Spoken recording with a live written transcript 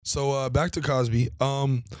So back to Cosby.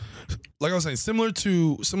 Like I was saying, similar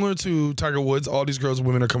to Tiger Woods, all these girls and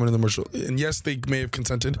women are coming in the commercial, and yes, they may have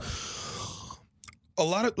consented. A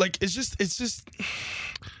lot of it's just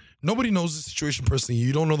nobody knows the situation personally.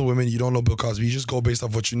 You don't know the women, you don't know Bill Cosby. You just go based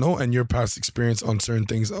off what you know and your past experience on certain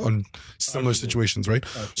things, on similar situations, right?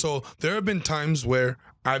 So there have been times where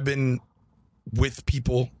I've been with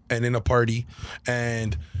people and in a party,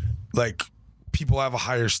 and like people have a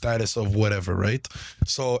higher status of whatever, right?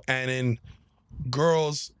 So, and in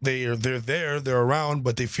girls, they're around,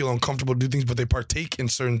 but they feel uncomfortable to do things, but they partake in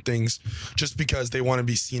certain things just because they want to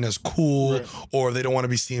be seen as cool, right, or they don't want to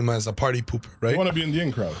be seen as a party pooper, right? They want to be in the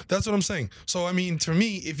in crowd. That's what I'm saying. So, I mean, to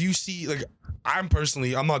me, if you see, like, I'm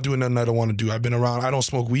not doing nothing I don't want to do. I've been around, I don't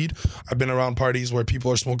smoke weed. I've been around parties where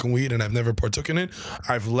people are smoking weed and I've never partook in it.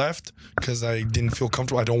 I've left because I didn't feel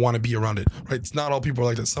comfortable. I don't want to be around it, right? It's not all people are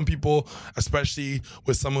like that. Some people, especially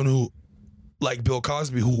with someone who, like Bill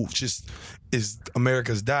Cosby, who just is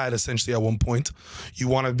America's dad, essentially at one point, you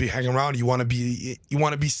want to be hanging around. You want to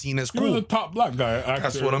be seen as cool. You're the top black guy actor.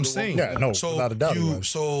 That's what I'm saying. Yeah, no, so without a doubt.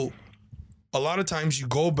 So a lot of times you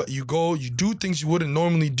do things you wouldn't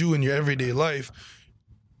normally do in your everyday life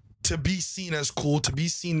to be seen as cool,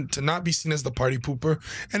 to not be seen as the party pooper.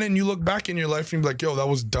 And then you look back in your life and you're like, yo, that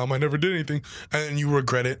was dumb. I never did anything. And then you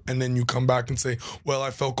regret it. And then you come back and say, well,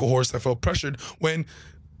 I felt coerced. I felt pressured. When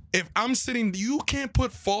if I'm sitting, you can't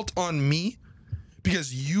put fault on me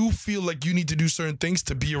because you feel like you need to do certain things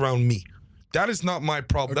to be around me. That is not my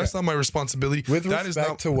problem. Okay. That's not my responsibility. With that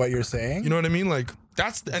respect to what you're saying, you know what I mean? Like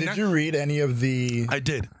did you read any of the? I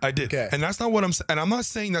did. Okay. And that's not what I'm saying. And I'm not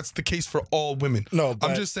saying that's the case for all women. No,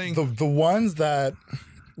 I'm just saying the ones that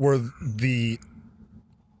were the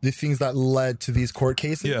things that led to these court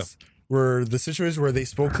cases were the situations where they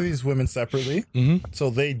spoke to these women separately. Mm-hmm. So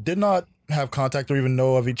they did not have contact or even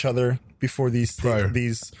know of each other before these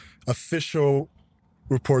official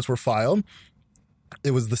reports were filed.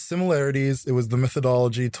 It was the similarities, it was the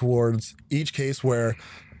methodology towards each case where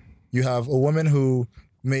you have a woman who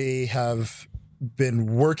may have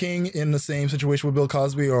been working in the same situation with Bill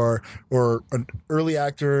Cosby or an early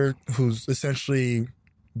actor who's essentially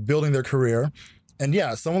building their career. And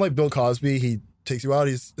yeah, someone like Bill Cosby, he takes you out,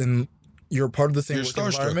 you're part of the same work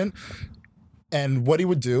environment. And what he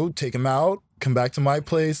would do, take him out, come back to my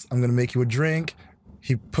place, I'm going to make you a drink.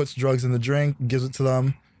 He puts drugs in the drink, gives it to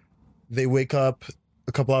them. They wake up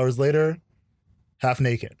a couple hours later, half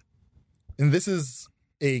naked. And this is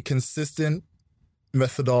a consistent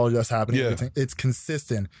methodology that's happening. Yeah. It's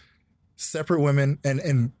consistent. Separate women.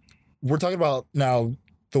 And we're talking about now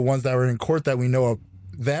the ones that were in court that we know of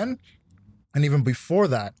then. And even before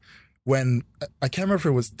that, when I can't remember if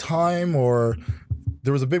it was Time or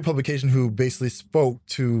there was a big publication who basically spoke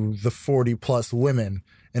to the 40 plus women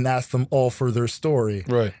and asked them all for their story.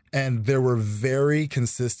 Right. And there were very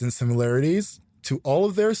consistent similarities to all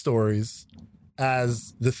of their stories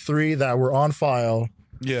as the three that were on file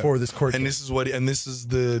for this court and case. These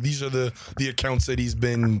are the accounts that he's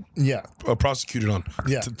been prosecuted on.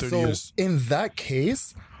 Yeah. 30 years. In that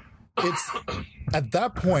case, it's at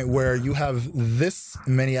that point where you have this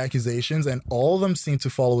many accusations and all of them seem to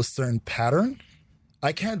follow a certain pattern.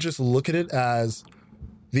 I can't just look at it as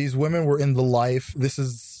these women were in the life. This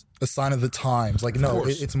is a sign of the times. Like, no,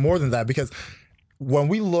 it's more than that, because when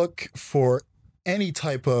we look for any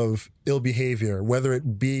type of ill behavior, whether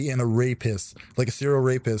it be in a rapist, like a serial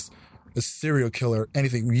rapist, a serial killer,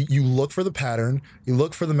 anything, you look for the pattern, you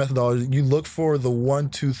look for the methodology, you look for the 1,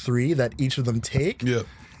 2, 3 that each of them take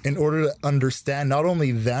in order to understand not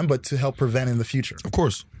only them, but to help prevent in the future. Of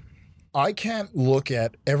course. I can't look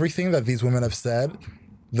at everything that these women have said,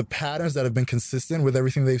 the patterns that have been consistent with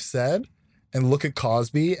everything they've said, and look at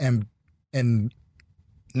Cosby and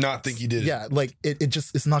not think he did it. Yeah, like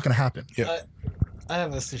it's not going to happen. Yeah. I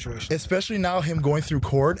have a situation. Especially now him going through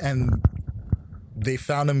court and they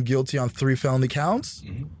found him guilty on 3 felony counts.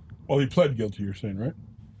 Mm-hmm. Well, he pled guilty, you're saying, right?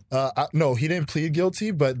 No, he didn't plead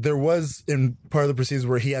guilty, but there was in part of the proceedings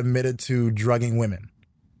where he admitted to drugging women.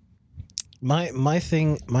 My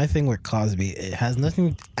thing with Cosby, it has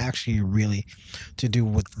nothing actually really to do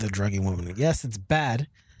with the drugging women. Yes, it's bad.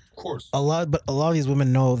 Of course. But a lot of these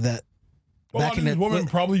women know that. Well, a lot of these women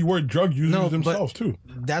probably were drug users themselves too.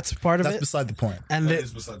 That's part of it. That's beside the point. And that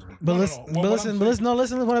is beside the point. But listen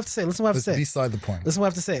to what I have to say. Listen to what I have to say. Beside the point. Listen to what I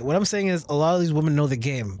have to say. What I'm saying is a lot of these women know the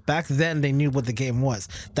game. Back then, they knew what the game was.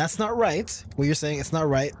 That's not right. What you're saying, it's not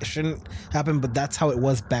right. It shouldn't happen, but that's how it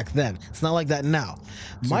was back then. It's not like that now.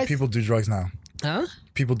 So people do drugs now. Huh?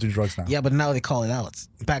 People do drugs now. Yeah, but now they call it out.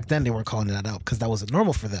 Back then, they weren't calling that out because that wasn't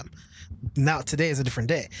normal for them. now today is a different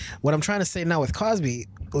day. What I'm trying to say now with Cosby,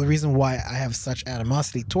 the reason why I have such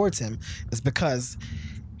animosity towards him is because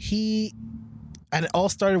and it all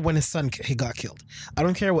started when his son he got killed. I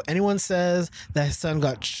don't care what anyone says that his son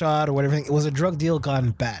got shot or whatever. It was a drug deal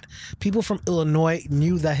gone bad. People from Illinois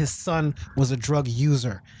knew that his son was a drug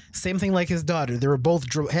user. Same thing like his daughter. They were both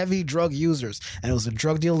heavy drug users, and it was a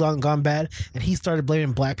drug deal gone bad. And he started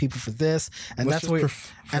blaming black people for this, and Let's that's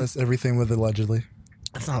just preface everything with allegedly.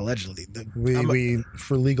 It's not allegedly. We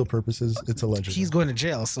for legal purposes, it's allegedly. He's going to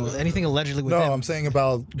jail, so anything allegedly with No, him. I'm saying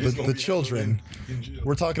about the children.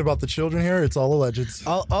 We're talking about the children here. It's all alleged.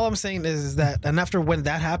 All I'm saying is that, and after when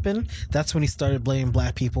that happened, that's when he started blaming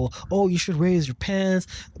black people. Oh, you should raise your pants,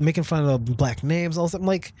 making fun of black names, all something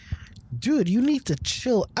like. Dude, you need to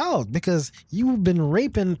chill out because you've been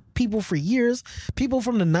raping people for years. People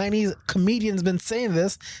from the 90s, comedians been saying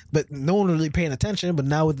this, but no one really paying attention. But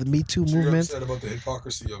now with the Me Too movement, you're upset about the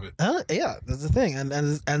hypocrisy of it. Yeah, that's the thing, and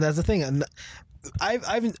that's the thing. And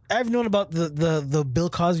I've known about the Bill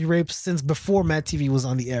Cosby rape since before Mad TV was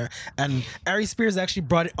on the air, and Ari Spears actually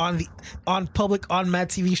brought it on Mad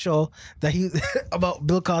TV show that he about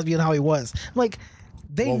Bill Cosby and how he was. Like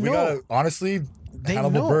know. Honestly. They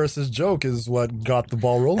Hannibal know. Buress' joke is what got the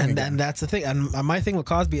ball rolling. And that's the thing. And my thing with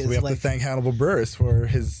Cosby is we have to thank Hannibal Buress for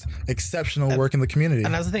his exceptional work in the community.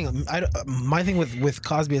 And that's the thing. My thing with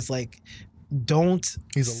Cosby is don't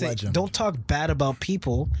He's a legend. Don't talk bad about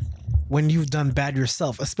people when you've done bad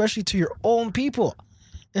yourself, especially to your own people.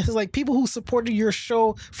 It's like people who supported your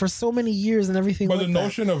show for so many years and everything. But like the that.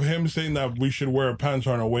 notion of him saying that we should wear pants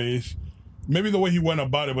on our waist. Maybe the way he went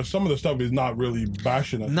about it, but some of the stuff is not really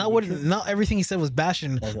bashing us. Not everything he said was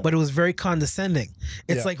bashing, but it was very condescending.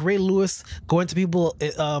 It's like Ray Lewis going to people,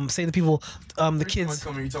 saying to people, the kids.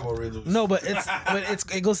 You talk about Ray Lewis. No, but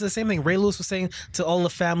it goes to the same thing. Ray Lewis was saying to all the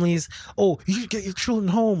families, "Oh, you should get your children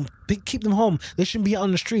home. Keep them home. They shouldn't be out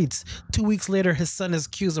on the streets." 2 weeks later, his son is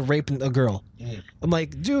accused of raping a girl. I'm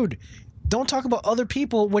like, dude. Don't talk about other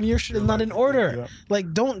people when your shit is not in order. Yeah.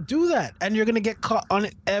 Like, don't do that. And you're going to get caught on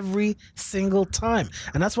it every single time.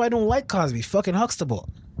 And that's why I don't like Cosby. Fucking Huxtable.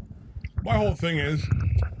 My whole thing is...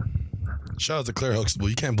 Shout out to Claire Huxtable.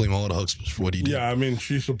 You can't blame all of the Huxtables for what he did. Yeah, I mean,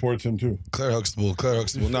 she supports him too. Claire Huxtable.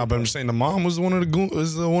 Nah, but I'm saying the mom was one of the OG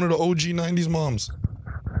 90s moms.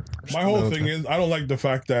 My whole thing is, I don't like the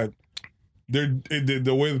fact that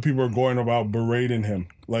the way that people are going about berating him.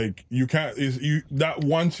 Like, you can't, that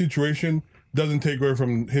one situation doesn't take away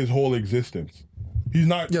from his whole existence. He's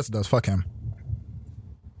not. Yes, it does. Fuck him.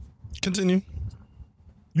 Continue.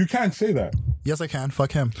 You can't say that. Yes, I can.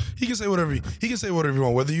 Fuck him. He can say whatever he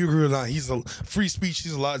want, whether you agree or not. He's a free speech.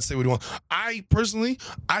 He's allowed to say what he wants. I personally,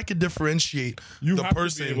 I could differentiate You the have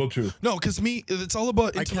person. to be able to. No, because me, it's all about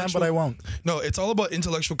I can, intellectual. but I won't. No, it's all about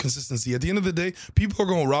intellectual consistency. At the end of the day, people are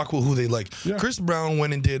going to rock with who they like. Yeah. Chris Brown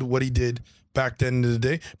went and did what he did back then in the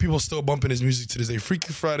day. People are still bumping his music to this day.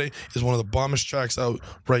 Freaky Friday is one of the bombest tracks out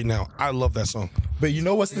right now. I love that song. But you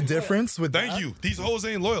know what's the difference with Thank that? you. These hoes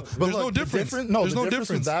ain't loyal. But There's look, no difference. There's There's no no difference. difference.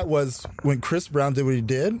 With that was when Chris Brown did what he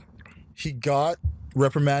did, he got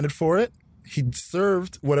reprimanded for it. He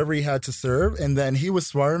served whatever he had to serve, and then he was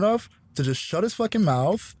smart enough to just shut his fucking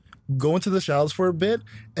mouth, go into the shadows for a bit,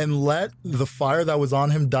 and let the fire that was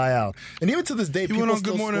on him die out. And even to this day, He people went on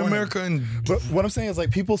still Good Morning scorn him. America and But what I'm saying is,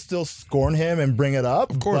 like, people still scorn him and bring it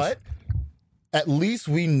up. Of course. But at least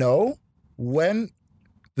we know when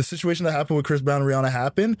the situation that happened with Chris Brown and Rihanna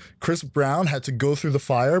happened, Chris Brown had to go through the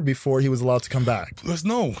fire before he was allowed to come back.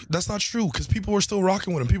 No, that's not true because people were still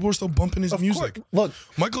rocking with him. People were still bumping his music. Course. Look,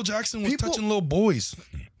 Michael Jackson was People- touching little boys.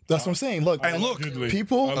 that's what I'm saying. Look, And look,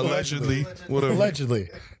 people allegedly, whatever. allegedly,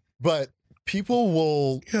 but people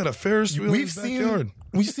will. He had a Ferris wheel in We've his backyard.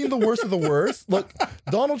 seen the worst of the worst. Look,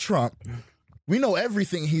 Donald Trump. We know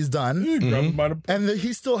everything he's done, You grab him by the- and that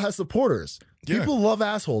he still has supporters. Yeah. People love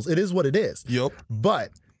assholes. It is what it is. Yup.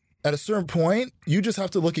 But at a certain point, you just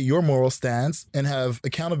have to look at your moral stance and have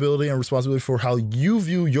accountability and responsibility for how you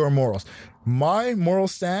view your morals. My moral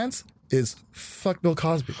stance is fuck Bill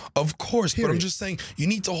Cosby. Of course, but I'm Period. just saying you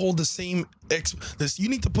need to hold the same you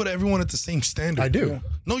need to put everyone at the same standard. I do.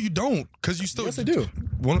 No, you don't, because you still. Yes, I do.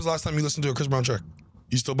 When was the last time you listened to a Chris Brown track?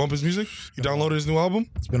 You still bump his music? You downloaded his new album?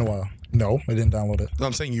 It's been a while. No, I didn't download it. No,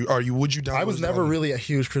 I'm saying would you download I was his new never album? really a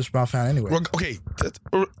huge Chris Brown fan anyway. Okay, that's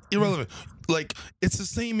irrelevant. Like, it's the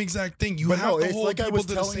same exact thing. You But have no, to it's hold like I people was to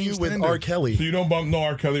the telling same you with standard. R. Kelly. So you don't bump no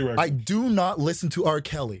R. Kelly record. I do not listen to R.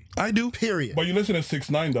 Kelly. I do. Period. But you listen to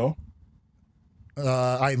 6ix9ine though.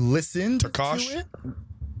 I listened Takash? to it.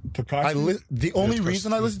 Tekashi. The only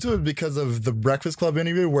reason I listened to it is because of the Breakfast Club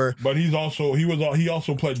interview where. But he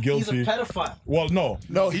also pled guilty. He's a pedophile. Well, no,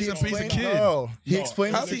 he's a kid. No, he No.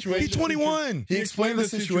 explained the How's situation. He's 21. He explained the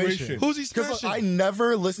situation. Who's he Because smashing? I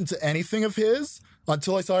never listened to anything of his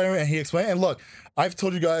until I saw him and he explained. And look, I've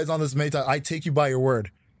told you guys on this many times, I take you by your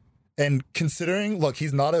word. And considering, look,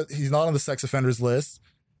 he's not on the sex offenders list.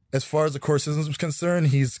 As far as the court system is concerned,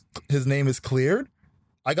 his name is cleared.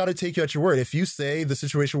 I got to take you at your word. If you say the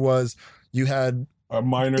situation was you had a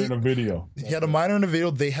minor in a video. He had a minor in a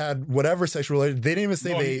video. They had whatever sexual related. They didn't even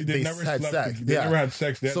say they never had slept sex. with- They never had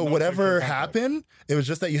sex. They had So no whatever sexual contact. happened, it was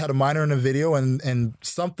just that you had a minor in a video and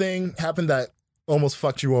something happened that almost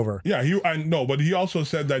fucked you over. Yeah, but he also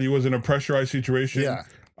said that he was in a pressurized situation. Yeah.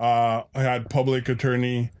 Had public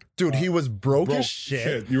attorney. Dude, he was broke Broke as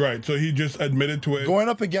shit. You're right. So he just admitted to it. Going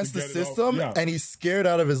up against to the get it off. system, Yeah. and he's scared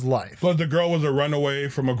out of his life. Plus, the girl was a runaway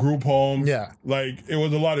from a group home. Yeah. Like, it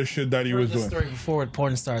was a lot of shit that he was Heard this doing. story before with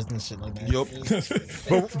porn stars and shit like that. Yup.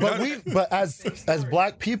 But as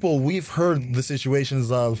black people, we've heard the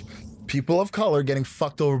situations of people of color getting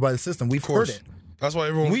fucked over by the system. We've heard it. That's why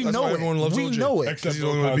everyone. We that's know why it. everyone loves We OJ. know it. Because he's the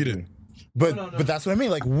only one to beat it. But that's what I mean.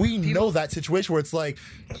 Like, we know that situation where it's like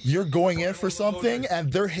you're going in for something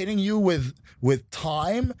and they're hitting you with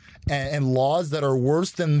time and laws that are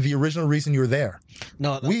worse than the original reason you're there.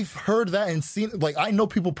 No, We've heard that and seen. Like, I know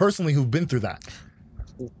people personally who've been through that.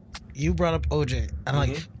 you brought up OJ. I'm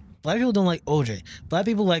like, black people don't like OJ. Black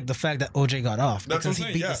people like the fact that OJ got off That's because what I'm he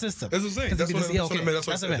saying, beat yeah. the system. That's what I'm saying. Because That's he what beat I- the- that's what I meant. That's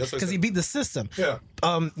what I said. That's what I because he said. beat the system. Yeah.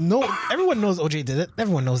 No, everyone knows OJ did it.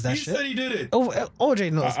 Everyone knows that He shit. said he did it.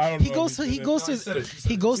 OJ knows. I don't He know goes if to he he did it. goes No, to he said it.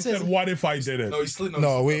 he goes He to said, his what if I did it? No, he slid.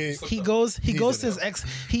 No, he goes to his ex.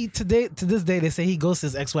 To this day they say he goes to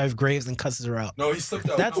his ex-wife graves and cusses her out. No, he slipped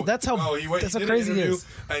out. That's how- No, he went, that's he how did crazy an it interview, is.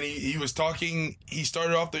 And he was talking. He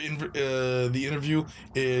started off the interview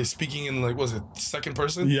speaking in, like, was it second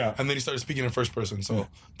person? Yeah. And then he started speaking in first person. So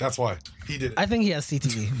that's why he did it. I think he has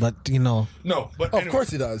CTE, but No, but Of course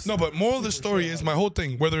he does. No, but moral of the story is my whole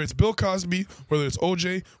thing. Whether it's Bill Cosby, whether it's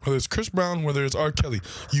OJ, whether it's Chris Brown, whether it's R. Kelly,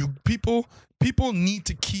 people need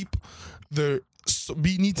to keep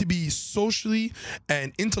need to be socially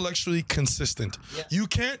and intellectually consistent. You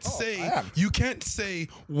can't say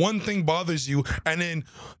one thing bothers you and then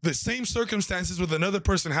the same circumstances with another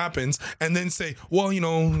person happens and then say, well,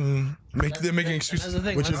 they're making excuses. That's the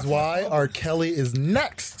thing. Which is why R. Kelly is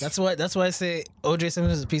next. That's why I say OJ Simpson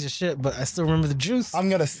is a piece of shit, but I still remember the juice. I'm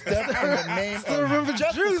gonna step in the name still remember of the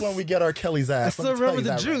justice juice. when we get R. Kelly's ass. I Let still me tell remember you the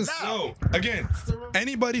that right juice. now. No, again,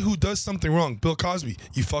 anybody who does something wrong, Bill Cosby,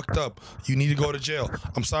 you fucked up. You need to go to jail.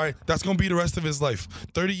 I'm sorry. That's going to be the rest of his life.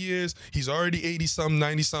 30 years. He's already 80-something,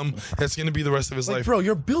 90-something. That's going to be the rest of his Like, life. bro,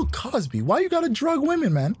 you're Bill Cosby. Why you gotta drug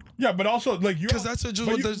women, man? Yeah, but also, like, you... 'Cause that's just but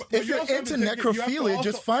what you- does- but If you you're also have into to take it- you have to necrophilia,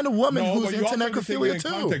 also- just find a woman No, who's but you into also have to take it in necrophilia too.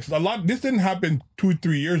 context. This didn't happen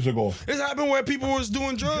 2-3 years ago. This happened where people was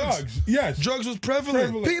doing drugs. Drugs, yes. Drugs was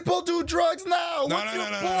prevalent. People do drugs now. No, What's no,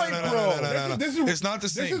 your no, point, no, no, bro? no, no, no. This is- It's not the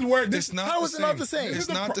this same. is where- It's not how the is it same. not the same? It's This is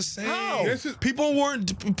not the the same. how? This is-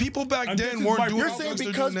 People back And this then is weren't my doing You're problem. saying drugs they're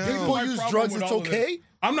because doing now. people My use problem drugs, with it's all of this. okay?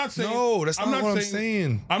 I'm not saying... No, that's not what I'm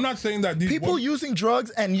saying. I'm not saying that these... People using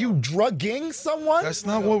drugs and you drugging someone That's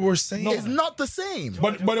not what we're saying. is not the same.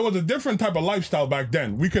 But it was a different type of lifestyle back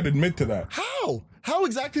then. We could admit to that. How? How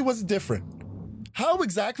exactly was it different? How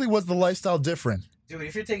exactly was the lifestyle different? Dude,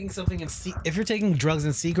 if you're taking something if you're taking drugs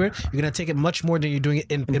in secret, you're gonna take it much more than you're doing it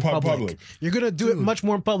in public. public. You're gonna do it much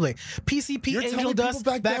more in public. PCP You're Angel telling Dust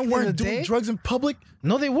people back then in weren't the doing day. drugs in public?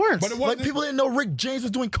 No, they weren't. But it Like, wasn't... people didn't know Rick James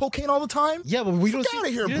was doing cocaine all the time? Yeah, but we don't Fuck see, outta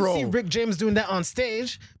here, you didn't bro. see Rick James doing that on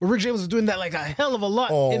stage. But Rick James was doing that like a hell of a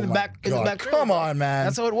lot Oh in the my back. In the God. back. Come on, man.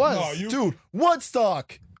 That's how it was. No, you- Dude,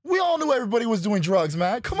 Woodstock. We all knew everybody was doing drugs,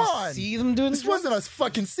 man. Come on. See them doing This drugs? wasn't a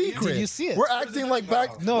fucking secret. Did you see it? We're acting like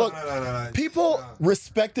back. No. Look, people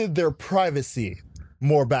respected their privacy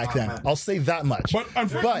more back then. I'll say that much. But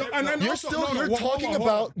unfortunately- and then you're also- still no, no, you're hold on, talking hold on.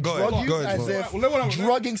 about Go ahead, drug use go ahead, as go if ahead.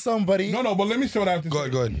 drugging somebody. No, but let me say what I have to say.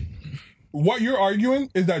 Go ahead. What you're arguing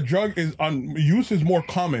is that use is more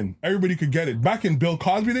common. Everybody could get it. Back in Bill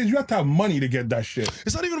Cosby days, you had to have money to get that shit.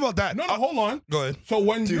 It's not even about that. No, hold on. Go ahead. So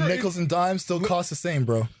when Dude, you're nickels and dimes still cost the same,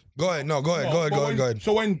 bro. Go ahead. No, go ahead. No, Go ahead. but Go when- ahead. Go ahead.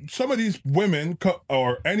 So when some of these women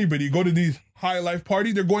or anybody go to these high life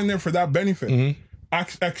parties, they're going there for that benefit. Mm-hmm.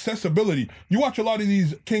 Accessibility. You watch a lot of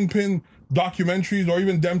these kingpin documentaries or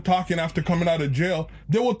even them talking after coming out of jail,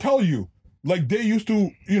 they will tell you, like, they used to,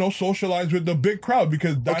 socialize with the big crowd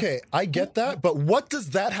because that's... Okay, I get that, but what does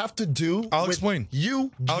that have to do I'll with explain.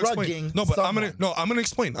 you I'll drugging explain. No, but someone? I'm gonna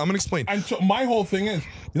explain. I'm gonna explain. And so my whole thing is,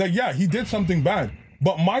 like, yeah, he did something bad.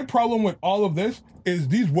 But my problem with all of this is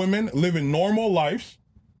these women living normal lives.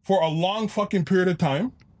 for a long fucking period of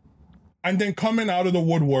time, and then coming out of the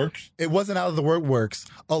woodworks. It wasn't out of the woodworks.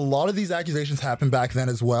 A lot of these accusations happened back then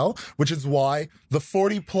as well, which is why the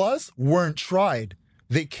 40 plus weren't tried.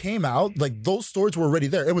 They came out, like those stories were already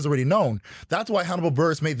there. It was already known. That's why Hannibal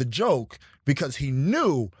Buress made the joke, because he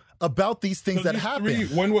knew about these things that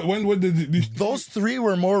happened. When would these those three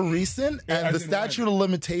were more recent, and the statute of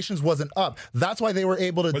limitations wasn't up. That's why they were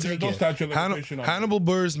able to take it. Statute of limitation on Hannibal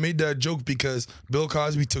Buress made that joke because Bill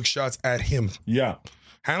Cosby took shots at him. Yeah.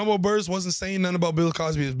 Hannibal Buress wasn't saying nothing about Bill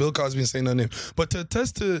Cosby. Bill Cosby was saying nothing. But to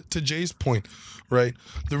attest to Jay's point, right?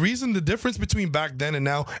 The difference between back then and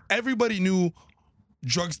now, everybody knew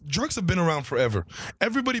drugs have been around forever.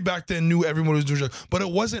 Everybody back then knew everyone was doing drugs, but it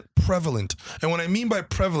wasn't prevalent. And what I mean by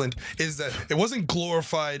prevalent is that it wasn't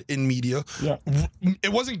glorified in media. Yeah.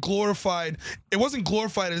 It wasn't glorified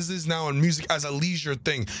as it is now in music as a leisure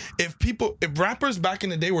thing. If rappers back in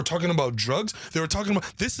the day were talking about drugs, they were talking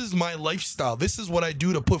about, this is my lifestyle. This is what I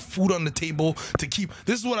do to put food on the table, to keep,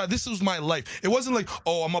 this is my life. It wasn't like,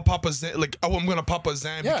 oh, I'm gonna pop a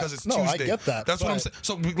Zan because it's Tuesday. I get that. That's what I'm saying.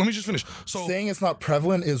 So let me just finish. So saying it's not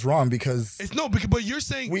prevalent is wrong, because but you're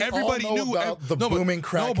saying everybody all know knew about the booming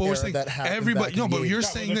crack era that happened. Everybody, back in but the you're 80s.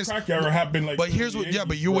 saying this. Crack era happened like. But here's what,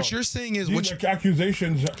 what you're saying is These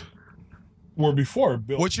accusations were before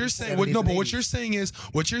Bill. What you're saying, what you're saying is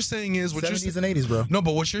 70s and 80s, bro. No,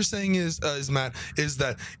 but what you're saying is Matt, is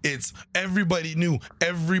that it's everybody knew,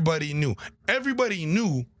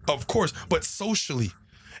 of course, but socially.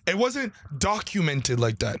 It wasn't documented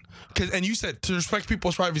like that. And you said to respect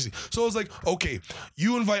people's privacy. So it's like, okay,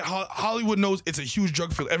 you invite Hollywood knows it's a huge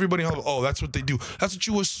drug field. Everybody, oh, that's what they do. That's what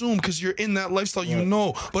you assume because you're in that lifestyle, you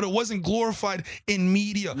know. But it wasn't glorified in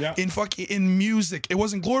media, in music. It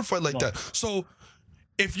wasn't glorified like that. So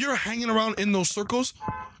if you're hanging around in those circles,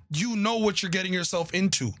 you know what you're getting yourself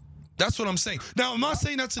into. That's what I'm saying. Now, I'm not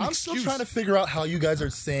saying that's an excuse. I'm still trying to figure out how you guys are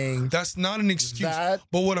saying that's not an excuse. That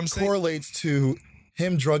but what I'm saying correlates to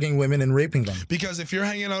him drugging women and raping them. Because if you're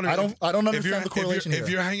hanging out, I don't understand the correlation if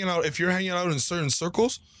you're hanging out in certain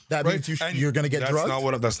circles, that means you're gonna get drugged.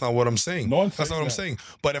 That's not what I'm saying. That's not what I'm saying.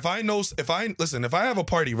 But if I have a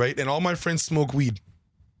party, right, and all my friends smoke weed.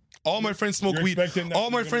 All my friends smoke weed. I'm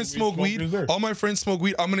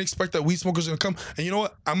gonna expect that weed smokers are gonna come. And you know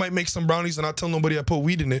what? I might make some brownies and not tell nobody I put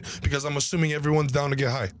weed in it because I'm assuming everyone's down to get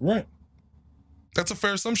high. Right. That's a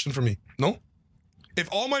fair assumption for me. No? If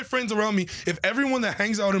all my friends around me, if everyone that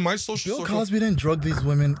hangs out in my social Bill circle, Cosby didn't drug these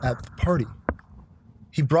women at the party.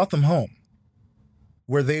 He brought them home,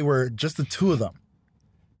 where they were just the two of them.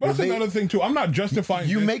 But that's another thing too. I'm not justifying.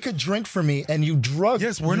 You make a drink for me and you drug.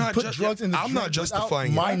 Yes, we're not. Put drugs in the I'm drink not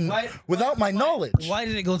justifying without my knowledge. Why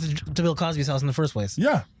did it go to Bill Cosby's house in the first place?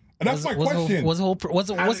 Yeah. And that's my question.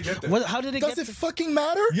 How did it Does it fucking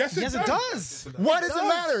matter? Yes, it does. Why does it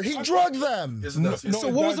matter? He drugged them. So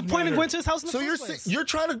what was the point of going to his house in the first place? You're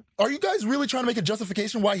trying to? Are you guys really trying to make a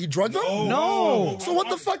justification why he drugged them? No. So what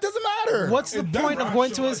the fuck does it matter? What's the point of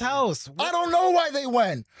going to his house? I don't know why they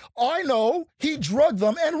went. I know he drugged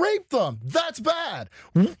them and raped them. That's bad.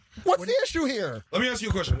 What's the issue here? Let me ask you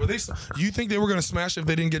a question. Do you think they were gonna smash if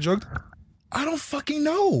they didn't get drugged? I don't fucking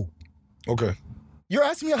know. Okay. You're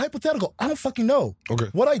asking me a hypothetical. I don't fucking know. Okay.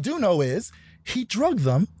 What I do know is he drugged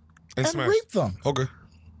them and raped them. Okay.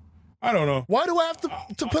 I don't know. Why do I have to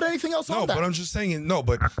put anything else on that? No, but I'm just saying no.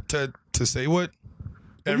 But to say what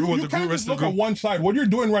everyone, you can't just look at one side. What you're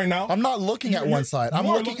doing right now. I'm not looking at one side. I'm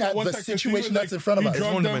looking at the situation that's in front of us.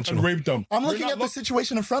 And raped them. I'm looking at the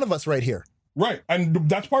situation in front of us right here. Right, and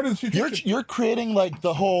that's part of the situation. You're creating like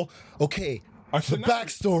the whole the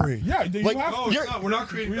backstory. Yeah, we're not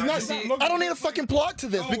creating. I don't need a fucking plot to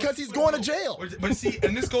this because he's going to jail. But see,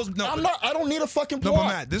 and this goes. I don't need a fucking plot. No, but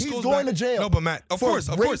Matt, he's going to jail. No, but Matt, of course,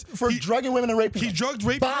 for drugging women and raping. He drugged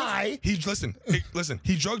rape. Bye. Listen.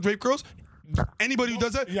 He drugged rape girls. Anybody who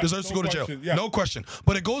does that deserves to go to jail. Yeah. No question.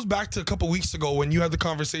 But it goes back to a couple weeks ago when you had the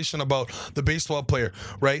conversation about the baseball player,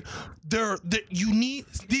 right? You need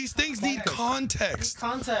these things need context.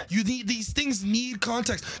 These things need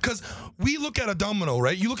context because we look at a domino,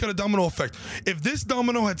 right? You look at a domino effect. If this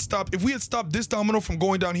domino had stopped, if we had stopped this domino from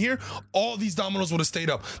going down here, all these dominoes would have stayed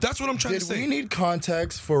up. That's what I'm trying to say. Did we need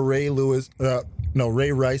context for Ray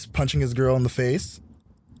Rice punching his girl in the face?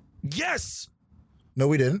 Yes. No,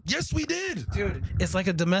 we didn't. Yes, we did, dude. It's like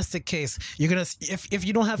a domestic case. You're gonna if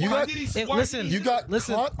you don't have. You got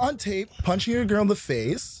on tape punching your girl in the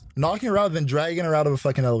face, knocking her out, then dragging her out of a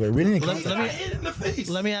fucking elevator. We didn't need context.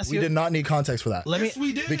 Let me ask you. We did not need context for that. Yes,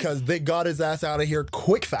 we did because they got his ass out of here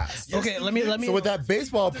quick, fast. Okay, let me. So with that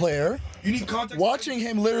baseball player, You need context. Watching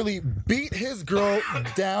him literally beat his girl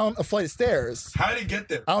down a flight of stairs. How did it get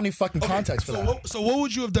there? I don't need fucking context for that. So what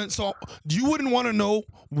would you have done? So you wouldn't want to know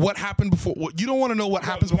what happened before. You don't want to know what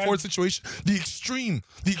happens before a situation. The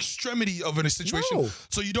extremity of a situation. No.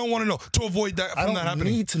 So you don't want to know to avoid that I from don't that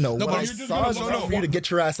happening. need to know. No, What but I saw is enough for you to get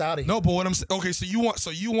your ass out of here. No, but what I'm saying, okay, so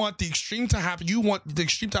you want the extreme to happen. You want the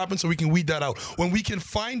extreme to happen so we can weed that out. When we can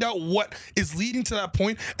find out what is leading to that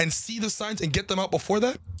point and see the signs and get them out before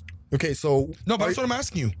that. Okay, so No, but that's what I'm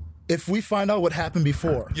asking you. if we find out what happened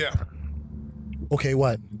before, Yeah. okay,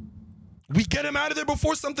 what? We get him out of there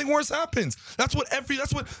before something worse happens. That's what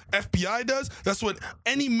FBI does. That's what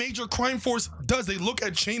any major crime force does. They look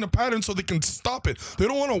at chain of patterns so they can stop it. They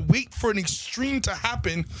don't want to wait for an extreme to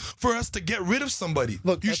happen for us to get rid of somebody.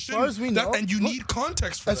 Look, you as far as we know, and you need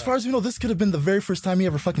context for As that. far as we know, this could have been the very first time he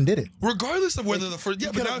ever fucking did it. Regardless of whether the first,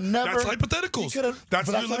 yeah, but could've that's he hypotheticals. could've- That's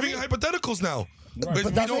but you're what I living in mean. hypotheticals now. But we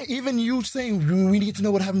that's don't- even you saying we need to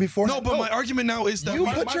know what happened before. No, but my argument now is that you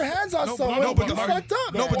put your hands on someone. No, but you the fucked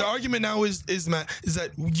up. No, but the argument now is Matt, is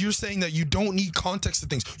that you're saying that you don't need context to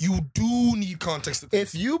things. You do need context to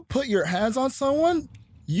things. If you put your hands on someone,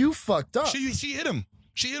 you fucked up. She hit him.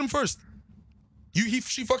 She hit him first.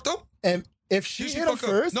 She fucked up? And if she Did hit him fuck up?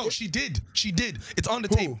 first, No, she did. She did. It's on the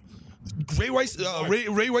tape. Ray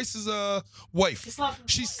Rice's wife.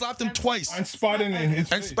 She slapped him twice And spotted in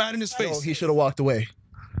his and face. spat in his face. he should have walked away.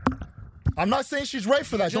 I'm not saying she's right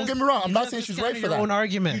for that. Don't get me wrong. I'm not saying she's right for Your own that.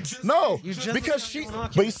 argument. No, You just- because she.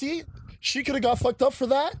 But you see, she could have got fucked up for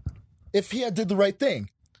that if he had did the right thing.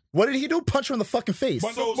 What did he do? Punch her in the fucking face.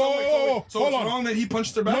 But- So hold it's on. wrong that he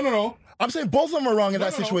punched her back? No. I'm saying both of them are wrong in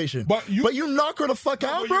that no. situation. But you- knock her the fuck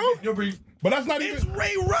out, bro. But that's not It's even.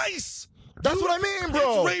 Ray Rice. That's what I mean,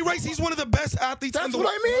 bro. It's Ray Rice. He's one of the best athletes in That's the what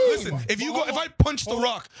world. I mean. Listen, if I punch the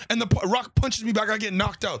Rock and the Rock punches me back, I get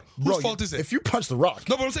knocked out. Whose fault is it? If you punch the Rock,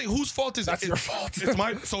 No, but I'm saying, whose fault is That's it? your fault. It's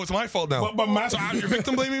my fault now. But Matthew, So you're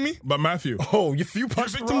victim blaming me? But Matthew, if you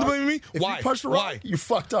punch the victim Rock, blaming me? if Why? you punch the Rock, Why? you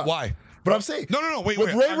fucked up. Why? But I'm saying, No, wait.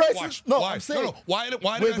 With Ray Rice's, watch. no, Why? I'm saying, No. Why did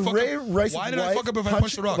I with fuck Ray up? Rice's Why did I fuck up if I wife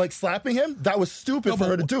punched the Rock? like slapping him, that was stupid No, for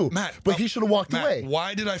her to do. Matt, but he should have walked Matt, away.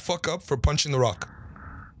 Why did I fuck up for punching the Rock?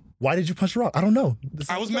 Why did you punch the Rock? I don't know.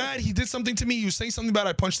 I was mad. He did something to me. You say something bad.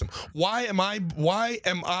 I punched him. Why am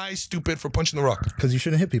I stupid for punching the Rock? because you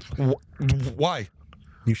shouldn't hit people. Why?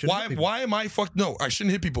 You shouldn't. hit people. Why am I fucked? No, I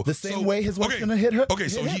shouldn't hit people. The same way his wife's gonna hit her- Okay,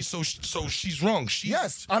 so hit him. so she's wrong.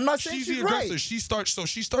 Yes, I'm not saying she's she's the aggressor. right.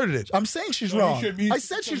 She started it. I'm saying she's he wrong. should be- I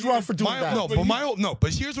said she's wrong for doing that.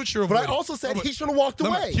 But here's what you're But avoiding. I also said No, he should have walked no,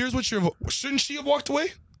 away. Here's what shouldn't she have walked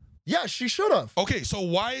away? Yeah, she should have. Okay, so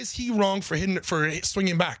why is he wrong for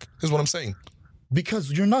swinging back? Is what I'm saying.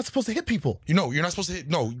 Because you're not supposed to hit people. You're not supposed to hit.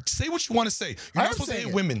 No, say what you want to say. You're I not am supposed to saying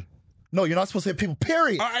hit it. women. No, you're not supposed to hit people,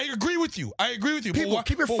 period. I agree with you. People, But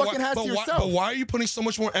keep your fucking hands to yourself. But why are you putting so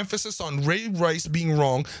much more emphasis on Ray Rice being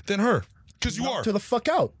wrong than her? Because you are. To the fuck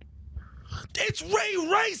out. It's Ray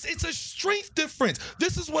Rice. It's a strength difference.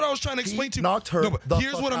 This is what I was trying to explain to you. knocked her but the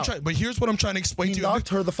here's fuck what I'm out. trying. But here's what I'm trying to explain He to you. knocked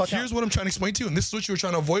her the fuck Here's out. what I'm trying to explain to you, and this is what you were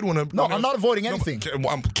trying to avoid when. No, I'm not avoiding anything. I'm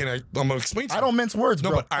gonna explain to you. I don't mince words,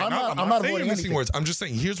 bro. No, but I'm not saying avoiding you're missing anything. words. I'm just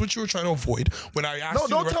saying. Here's what you were trying to avoid when I asked No, you.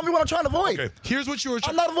 don't tell me what I'm trying to avoid. Okay. Here's what you were.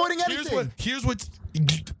 I'm not avoiding anything. Here's what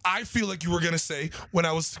I feel like you were gonna say when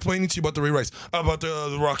I was explaining to you about the Ray Rice, about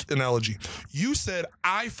the Rock analogy. You said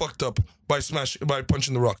I fucked up by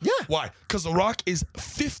punching the Rock. Yeah. Why? Because the Rock is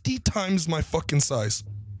 50 times my fucking size.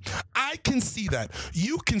 I can see that.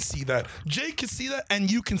 You can see that. Jay can see that, and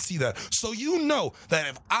you can see that. So you know that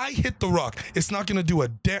if I hit the Rock, it's not gonna do a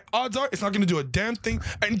odds are it's not gonna do a damn thing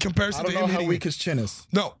in comparison I to don't him know how hitting weak me. his chin is.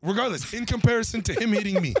 No, regardless, in comparison to him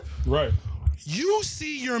hitting me. right? You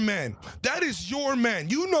see your man. That is your man.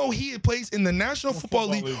 You know he plays in the National Football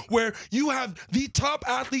League where you have the top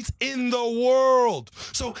athletes in the world.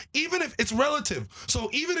 So even if it's relative,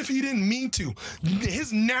 so even if he didn't mean to,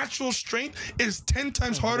 his natural strength is 10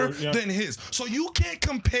 times harder than his. So you can't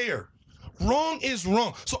compare. Wrong is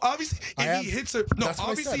wrong. So obviously, if he hits her, no, that's what I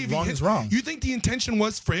obviously, said. if he Wrong hits, is wrong. You think the intention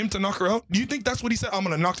was for him to knock her out? Do you think that's what he said? I'm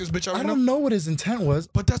gonna knock this bitch out I right now. don't know what his intent was.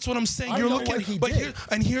 But that's what I'm saying. I You're know looking, what he but did.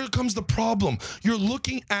 here comes the problem. You're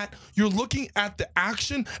looking at the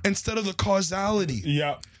action instead of the causality.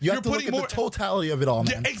 Yeah. You have to look at the totality of it all,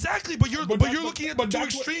 man. Yeah, exactly. But you're looking at the two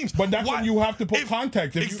extremes. But that's when you have to put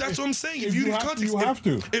context. That's what I'm saying. If you need have to, context, you have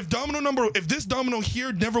to. If this domino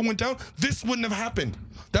here never went down, this wouldn't have happened.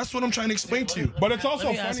 That's what I'm trying to explain to you. But it's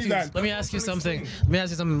also funny that. Let me ask you something.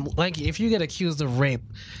 Lanky, if you get accused of rape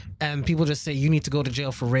and people just say you need to go to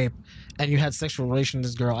jail for rape and you had sexual relations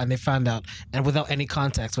with this girl and they found out and without any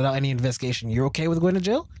context, without any investigation, you're okay with going to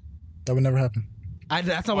jail? That would never happen.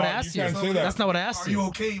 That's not what I asked you. can't say that. That's not what I asked Are you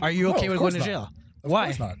okay? Are you No, okay of with going course to not. jail? Of Why?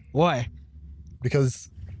 course not. Why? Because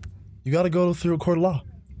you got to go through a court of law.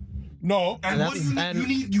 No. And what do you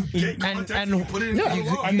need? You get context. and- you put it in yeah, the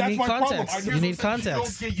law. and that's need my problem. context. I You just- need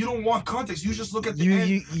context. You don't want context. You just look at the You- end,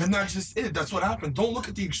 you- and that's just it. That's what happened. Don't look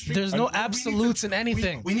at the extreme. There's no We need to- absolutes in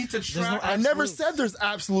anything. We need to There's no track. I never Absolute. said there's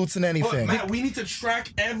absolutes in But anything. Matt, we need to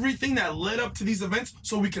track everything that led up to these events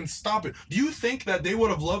so we can stop it. Do you think that they would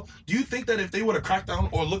have loved? Do you think that if they would have cracked down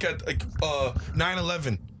or look at like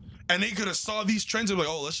 9/11 and they could have saw these trends and be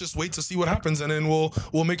like, oh, let's just wait to see what happens and then we'll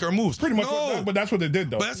make our moves. Pretty much. No. But that's what they did,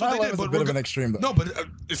 though. But that's what they 9/11 did. is a But bit of we're an go- extreme, though. No, but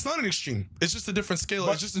it's not an extreme. It's just a different scale.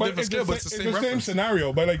 It's just a different scale, but it's the same reference.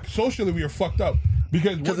 scenario. But like socially, we are fucked up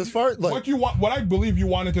because as far like what I believe you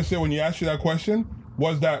wanted to say when you asked you that question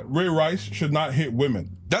was that Ray Rice should not hit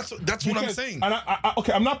women. That's what I'm Because- saying. And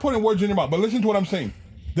okay, I'm not putting words in your mouth, but listen to what I'm saying.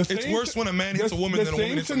 It's worse when a man hits a woman than a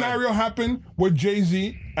woman hits a man. The same scenario happened with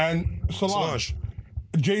Jay-Z and Solange.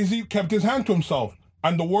 Jay-Z kept his hand to himself,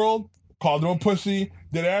 and the world called him a pussy,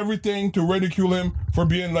 did everything to ridicule him for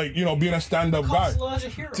being like, being a stand-up guy.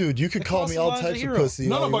 dude, you could call me all types of pussy.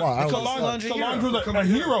 No, all you but want. I don't Solange give a Solange was a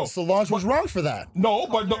hero. fuck. Solange was wrong for that. No,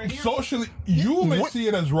 but socially, you may What- see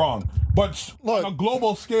it as wrong, but Look. on a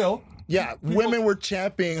global scale, Yeah, women were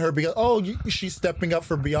championing her because she's stepping up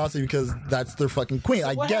for Beyonce because that's their fucking queen.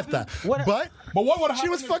 I get that, but what would have she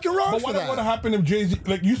was happened fucking wrong But for what would have that. happened if Jay-Z,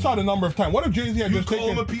 like you saw the number of times? What if Jay-Z had just call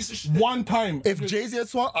taken him a piece of shit? one time? If Jay-Z had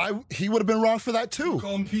swung, he would have been wrong for that too.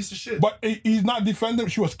 Call him a piece of shit. But he's not defending.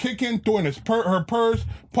 She was kicking, throwing her purse,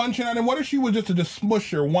 punching at him. What if she was just to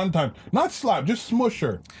smush her one time? Not slap, just smush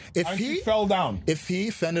her. If and he she fell down, If he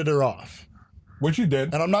fended her off, which he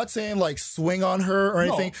did. and I'm not saying like swing on her or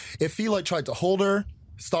anything. If he like tried to hold her,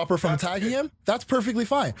 stop her from attacking him, that's perfectly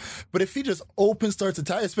fine. But if he just starts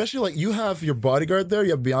attacking, especially like you have your bodyguard there, you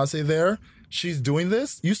have Beyonce there, she's doing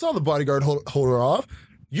this. You saw the bodyguard hold her off.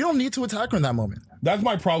 You don't need to attack her in that moment. That's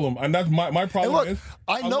my problem, and that's my problem. look, is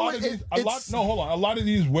I a know lot of it- these, it's- no, hold on. A lot of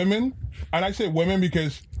these women, and I say women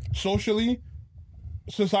because socially,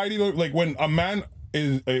 society, like when a man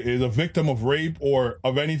is a victim of rape or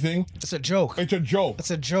of anything, It's a joke. it's a joke. It's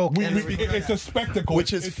a joke. And It's a spectacle,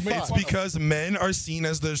 Which is made fucked. fun of. because men are seen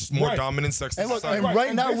as the more Right. dominant sex in And look, society. and right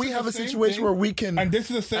And now this we is have the a same situation thing- where we can and this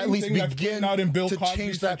is the same at least thing that's begin playing out in Bill to Cosby's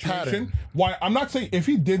change that situation. pattern. Why I'm not saying if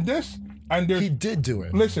he did this and there's He did do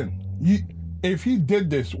it. listen, if he did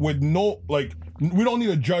this with no we don't need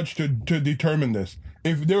a judge to determine this.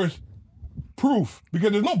 If there is proof,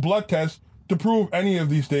 because there's no blood test to prove any of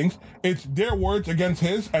these things, it's their words against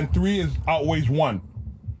his, and 3 outweighs 1.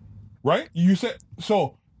 Right? You said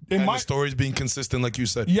so. In And my the story's being consistent, like you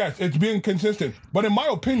said. yes, it's being consistent. But in my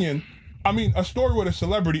opinion, I mean, a story with a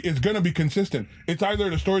celebrity is going to be consistent. It's either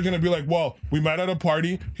the story's going to be like, well, we met at a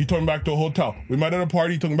party, he took me back to a hotel. We met at a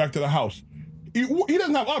party, he took me back to the house. He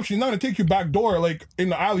doesn't have options. He's not going to take you back door, like in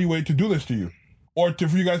the alleyway, to do this to you or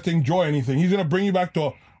for you guys to enjoy anything. He's going to bring you back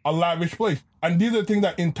to a lavish place. And these are things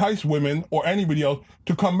that entice women or anybody else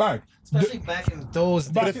to come back. especially back in those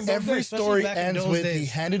days. But Back in if those every days, story back in ends those with he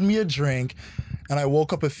days. handed me a drink and I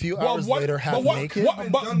woke up a few hours later half naked,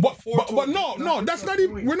 But no, that's not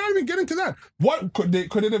even. We're not even getting to that. What could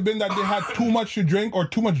it have been that they had too much to drink or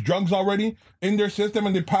too much drugs already in their system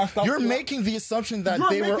and they passed out? you're making the assumption that You're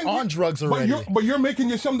they were making on the- drugs already. But you're making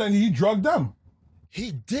the assumption that he drugged them.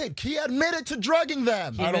 He did. He admitted to drugging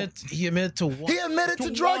them. He admitted to one. He admitted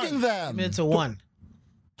to drugging them. admitted to one.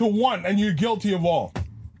 To one, and you're guilty of all.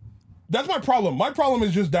 That's my problem. My problem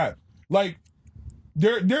is just that, like,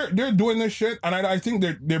 they're doing this shit, and I think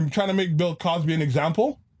they're trying to make Bill Cosby an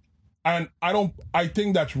example, and I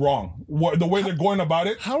think that's wrong. The way they're going about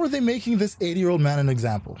it, How are they making this 80-year-old man an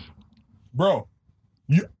example? bro.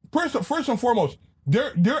 First and foremost,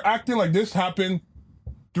 they're acting like this happened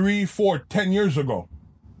 3, 4, 10 years ago.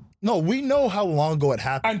 No, we know how long ago it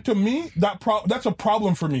happened. And to me, that's a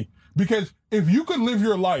problem for me. Because if you could live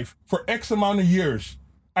your life for X amount of years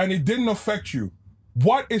and it didn't affect you,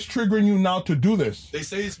 what is triggering you now to do this? They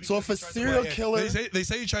say it's So if a serial killer-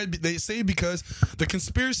 they say because the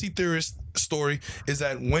conspiracy theorist story is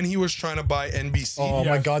that when he was trying to buy NBC. Oh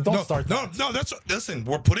my God! Don't start No, that. that's listen.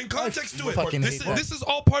 We're putting context to it. fucking hate that. This is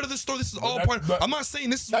all part of the story. This is all part. but- I'm not saying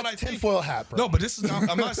this is what I That's think. tinfoil hat, bro. No, but this is not.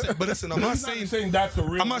 I'm not saying. But listen, I'm not He's not saying. saying that's the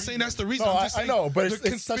real I'm not saying that's the reason. No, I'm just I saying know, but the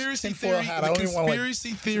it's such conspiracy tinfoil theory. hat. I The don't even wanna, like,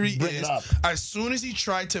 conspiracy theory bring it is up. as soon as he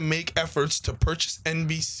tried to make efforts to purchase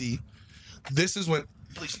NBC, this is when.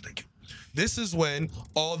 Please, thank you. This is when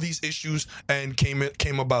all these issues and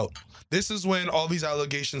came about. This is when all these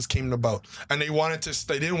allegations came about, and they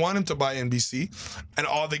didn't want him to buy NBC, and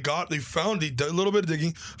all they did a little bit of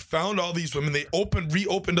digging, found all these women. They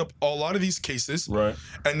reopened up a lot of these cases, right,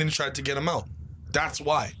 and then tried to get him out. That's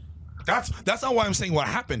why. That's not why I'm saying what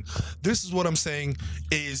happened. This is what I'm saying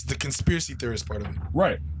is the conspiracy theorist part of it.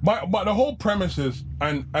 Right, but the whole premise is,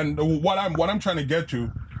 and what I'm trying to get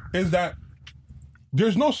to, is that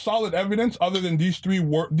there's no solid evidence other than these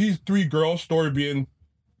three girls' story being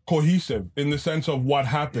cohesive in the sense of what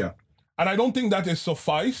happened. Yeah. And I don't think that is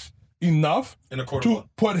suffice enough to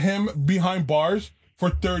put him behind bars for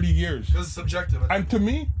 30 years. Because it's subjective. And to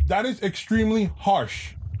me, that is extremely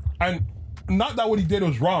harsh. And not that what he did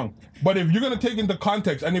was wrong, but if you're going to take into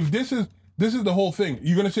context, and if this is the whole thing,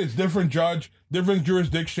 you're going to say it's different judge, different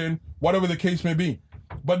jurisdiction, whatever the case may be.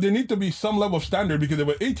 But there need to be some level of standard, because if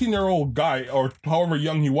an 18-year-old guy, or however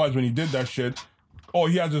young he was when he did that shit,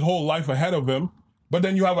 he has his whole life ahead of him. But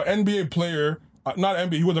then you have an NBA player, not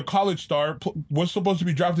NBA, he was a college star, was supposed to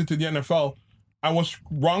be drafted to the NFL, and was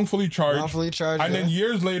wrongfully charged. And then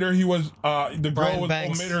years later, he was, the girl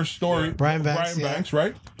made her story. Yeah. Brian Banks,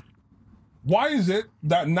 right? Why is it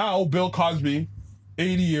that now Bill Cosby,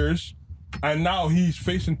 80 years, and now he's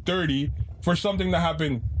facing 30 for something that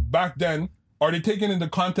happened back then? Are they taking into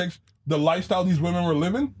context the lifestyle these women were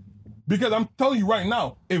living? Because I'm telling you right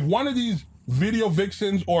now, if one of these video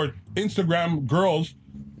vixens or Instagram girls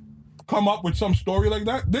come up with some story like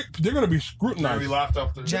that, they're going to be scrutinized. They're going to be laughed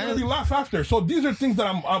after. They're going to be laughed after. So these are things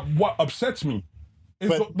that what upsets me.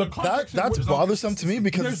 But that's bothersome to me,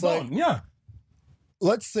 because it's like,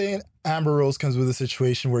 let's say Amber Rose comes with a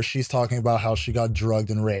situation where she's talking about how she got drugged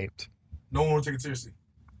and raped. No one will take it seriously.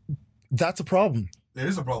 That's a problem. It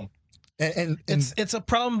is a problem. And it's a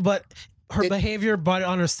problem, but her behavior brought it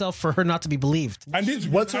on herself for her not to be believed. And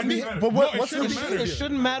what's her behavior? But what's her behavior? It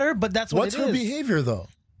shouldn't matter, but that's what it is. What's her behavior, though?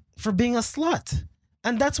 For being a slut.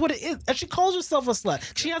 And that's what it is. And she calls herself a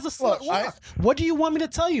slut. She has a slut walk. What do you want me to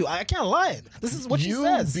tell you? I can't lie. This is what she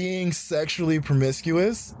says. You being sexually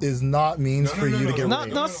promiscuous is not means for you to get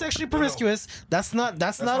raped. Not sexually promiscuous. That's not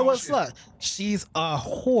what slut. She's a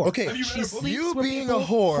whore. Okay, you being a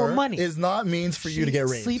whore for money is not means for you to get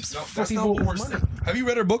raped. Sleeps for people for money. Have you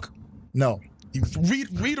read her book? No.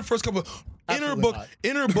 Read the first couple. In her book.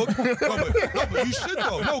 No, but you should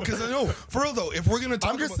though. No, because I know for real though. If we're gonna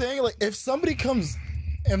talk, I'm just saying, like, if somebody comes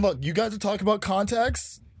and look, you guys are talking about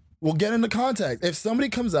context. We'll get into context. If somebody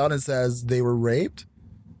comes out and says they were raped,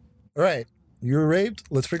 all right, you were raped.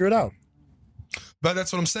 Let's figure it out. But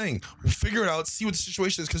that's what I'm saying. We'll figure it out, see what the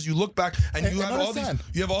situation is, because you look back and you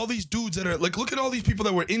have all these dudes that are like, look at all these people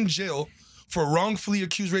that were in jail for wrongfully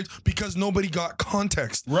accused rapes because nobody got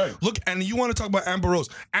context. Right. Look, and you want to talk about Amber Rose.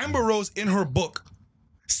 Amber Rose in her book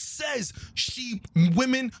says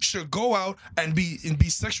women should go out and be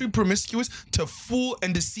sexually promiscuous to fool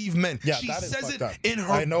and deceive men. Yeah, she that is says it up. in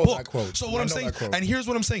her I know book. That quote. So what I'm saying, and here's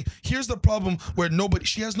what I'm saying. Here's the problem where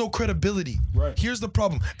she has no credibility. Right. Here's the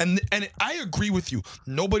problem. And I agree with you.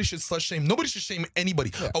 Nobody should slut shame. Nobody should shame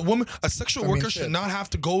anybody. Yeah. A sexual worker should not have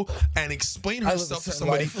to go and explain herself to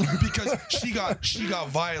somebody because she got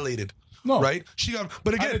violated. No. Right?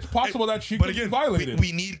 But again, and it's possible that she could be violated.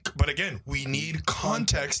 We need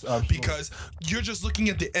context because you're just looking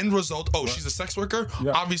at the end result. Oh, she's a sex worker.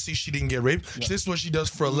 Yeah. Obviously, she didn't get raped. Yeah. This is what she does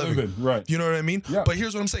for a living. Right. You know what I mean? Yeah. But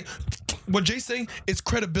here's what I'm saying. What Jay's saying is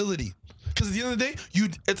credibility. Because at the end of the day,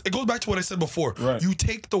 it goes back to what I said before. Right. You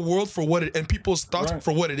take the world for what it and people's thoughts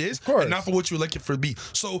for what it is, and not for what you would like it for be.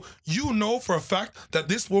 So you know for a fact that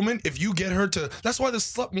this woman, if you get her to, that's why the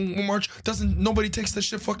slut march nobody takes that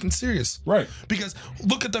shit fucking serious. Right. Because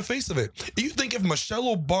look at the face of it. You think if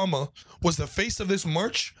Michelle Obama was the face of this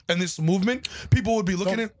march and this movement, people would be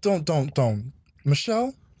looking at. Don't.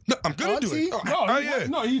 Michelle? No, I'm gonna do it.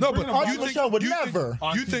 But Auntie Michelle would never.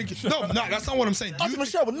 You think that's not what I'm saying. Auntie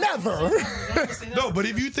Michelle would never. No, but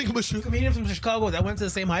if you think Michelle, comedian from Chicago that went to the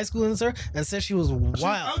same high school as her and said she was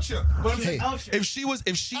wild. If she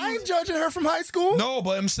I'm judging her from high school. No,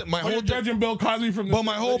 but my whole judging Bill Cosby from. But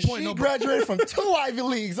my whole point. She graduated from 2 Ivy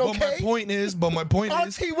Leagues. Okay. But my point is.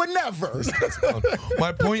 Auntie would never.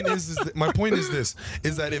 My point is this: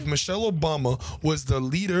 that if Michelle Obama was the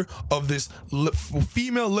leader of this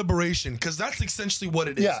female liberation, because that's essentially what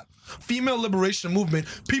it is. Yeah. Female liberation movement,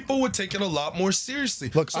 people would take it a lot more seriously.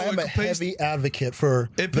 Look, I am a heavy advocate for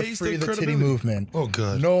the Free the Titty movement. Oh,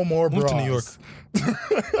 God. No more bras. Move to New York.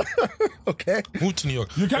 Okay? Move to New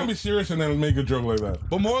York. You can't be serious and then make a joke like that.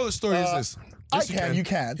 But moral of the story is this. You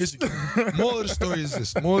can't. Yes, you can. Moral of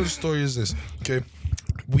the story is this. Okay?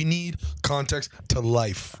 We need context to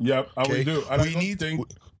life. Yep, okay? we do. And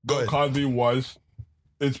Go ahead. Cosby was.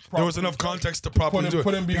 There was enough context to properly do it.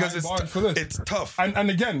 Put him behind because bars for this. It's tough. And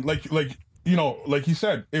again, like like he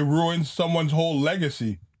said, it ruins someone's whole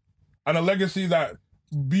legacy, and a legacy that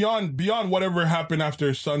beyond whatever happened after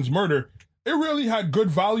his son's murder, it really had good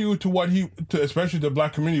value to especially the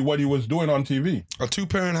black community, what he was doing on TV. A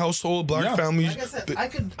 2-parent household, black family. Like I said,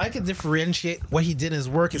 I could differentiate what he did in his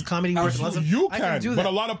work, his comedy work. You can, but a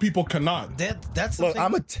lot of people cannot. That's Look,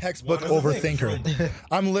 I'm a textbook overthinker.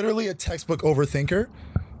 I'm literally a textbook overthinker.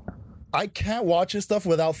 I can't watch his stuff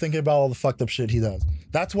without thinking about all the fucked up shit he does.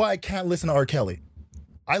 That's why I can't listen to R. Kelly.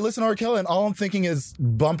 I listen to R. Kelly and all I'm thinking is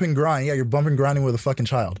bump and grind. Yeah, you're bumping grinding with a fucking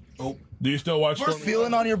child. Oh. Do you still watch? You're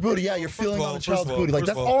feeling on your booty. Yeah, you're feeling on the child's booty. Like,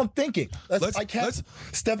 that's all I'm thinking. I can't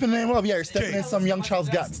step in the name of. Yeah, you're stepping in some young child's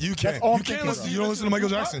guts. You can't. That's all I'm You can't thinking. listen. You don't listen to Michael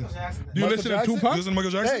Jackson. Do you listen to Tupac? You listen to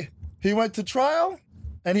Michael Jackson? Hey, he went to trial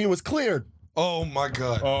and he was cleared. Oh my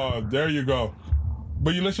God. Oh, there you go.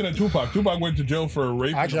 But you listen to Tupac. Tupac went to jail for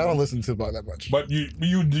rape. Actually, I don't listen to Tupac that much. But you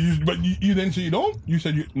didn't say you don't. You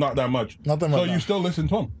said you not that much. Not that much. So you still listen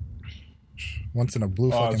to him. Once in a blue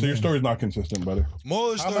fucking. So your moon. story's not consistent, buddy.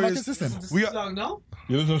 More of the How am I story not is consistent? we got. no.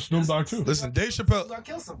 You listen to Snoop Dogg too. Listen, Dave Chappelle.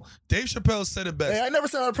 Kill someone. Dave Chappelle said it best. Hey, I never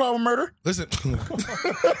said I had a problem with murder. Listen, Dave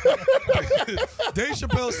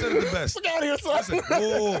Chappelle said it the best. Get out of here, son. Listen,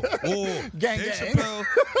 whoa. Gang, Dave gang.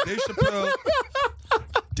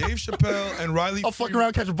 Dave Chappelle and Riley. I'll fuck around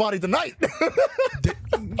and catch a body tonight.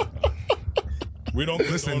 We don't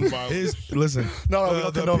Listen, condone violence. listen. No, we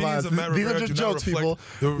don't the condone opinions of violence. Matt These are Rivera just do not jokes, reflect-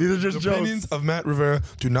 people. These are just the jokes. opinions of Matt Rivera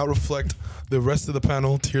do not reflect the rest of the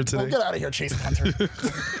panel here Oh, today. get out of here, Chase Hunter.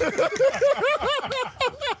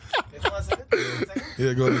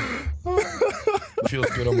 Yeah, go ahead. Feels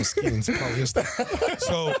good on my skin. It's polyester.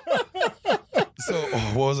 So,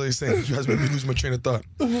 what was I saying? You guys made me lose my train of thought.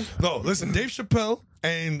 No, listen, Dave Chappelle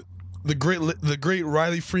and the great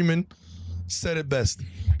Riley Freeman said it best.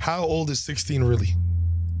 How old is 16 really?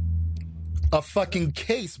 A fucking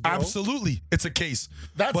case, bro. Absolutely, it's a case.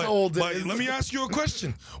 That's how old it But is. let me ask you a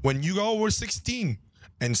question. When you all were 16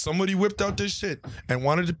 and somebody whipped out this shit and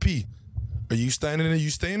wanted to pee, are you standing there? You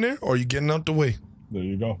staying there, or are you getting out the way? There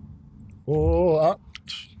you go. Oh, I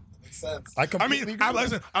I completely mean, agree with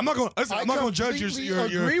listen, I'm not going. Listen, I I'm not going to judge your.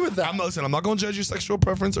 completely agree with that. I'm not going to judge your sexual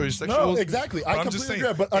preference or your sexual. No, exactly. I but I'm just completely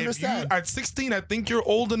saying. agree, but if understand. you, at 16, I think you're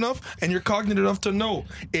old enough and you're cognitive enough to know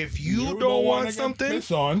if you don't wanna want get something,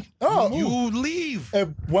 pissed on. Oh, you leave. I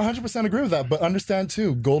 100% agree with that, but understand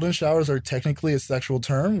too, golden showers are technically a sexual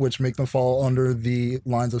term, which make them fall under the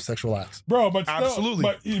lines of sexual acts. Bro, but still,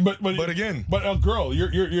 Absolutely. But again, but a girl, you're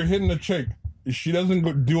hitting a chick. She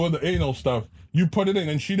doesn't do all the anal stuff. You put it in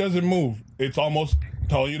and she doesn't move. It's almost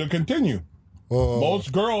telling you to continue.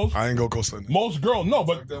 Most girls, I ain't gonna go something. no,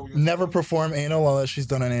 but Never perform anal unless she's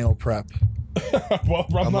done an anal prep. well,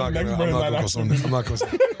 I'm not an expert in that.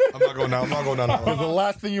 I'm not going down. I'm not going down. Because the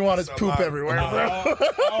last thing you want is poop everywhere, bro.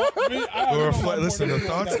 Listen, the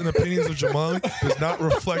thoughts and opinions of Jamal does not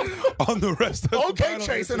reflect on the rest of the Okay, panel.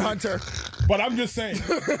 Jason Hunter. But I'm just saying,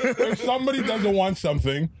 if somebody doesn't want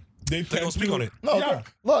something, they don't speak on it. No, Yeah.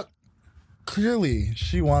 look. Clearly,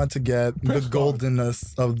 she wanted to get the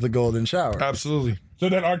goldenness of the golden shower. Absolutely. So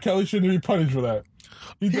then R. Kelly shouldn't be punished for that.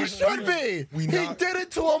 He should be. He did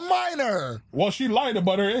it to a minor. Well, she lied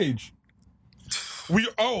about her age. So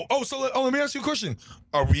let me ask you a question.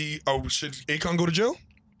 Should Akon go to jail?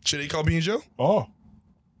 Should Akon be in jail? Oh,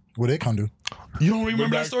 What Akon do? You don't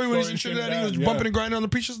remember that that story when he's in story Trinidad and he was yeah. bumping and grinding on the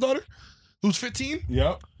preacher's daughter? Who's 15?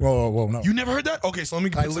 yep. Whoa, no. You never heard that? Okay, so let me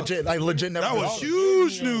I legit never. That was heard.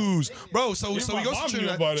 huge news, bro. So he my goes to mom knew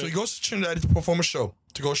about Trinidad. it. So he goes to Trinidad to perform a show.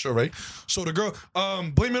 Right? So the girl,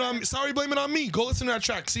 blame it on me. Go listen to that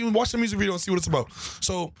track. Watch the music video and see what it's about.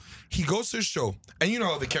 So he goes to his show, and you know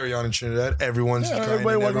how they carry on in Trinidad. Everyone's grinding,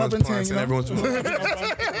 everybody walking up everyone's and planting, singing,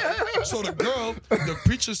 everyone's. So the girl, the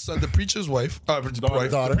preacher's wife, the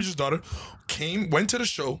preacher's daughter, went to the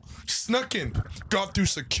show, snuck in, got through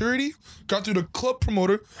security, got through the club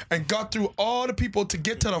promoter, and got through all the people to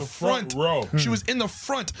get to the front row. She was in the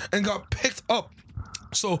front and got picked up.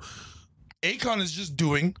 So Akon is just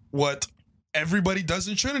doing what everybody does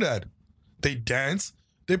in Trinidad. They dance,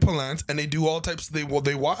 they palance, and they do all types. They wild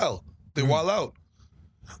out.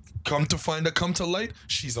 Come to light,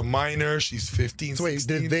 she's a minor. She's 15. So wait,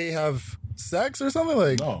 16. did they have sex or something?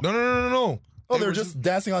 Like, No. No. oh, they were were just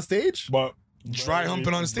dancing on stage. But dry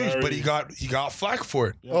humping on the stage, but he got flack for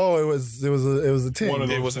it. Oh, it was a ting. One of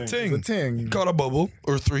It those was a things. ting. It was a ting. He caught a bubble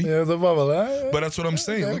or 3. Yeah, it was a bubble. But that's what I'm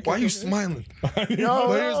saying. Okay, Look, why are you okay. smiling?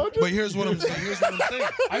 No, But here's what I'm saying.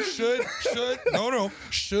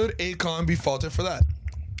 Should Akon be faulted for that?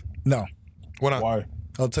 no. Why not? Why?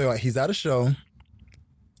 I'll tell you what. He's at a show.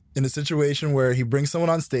 in a situation where he brings someone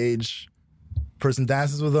on stage, person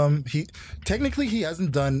dances with him. He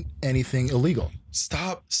hasn't done anything illegal.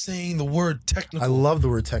 Stop saying the word technical. I love the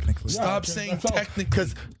word technically. Stop saying technically.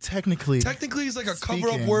 Because technically is like a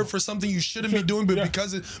cover-up word for something you shouldn't be doing, but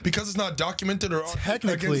because it's not documented or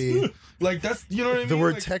technically, like that's, you know what I mean? The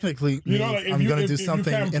word like, technically means I'm going to do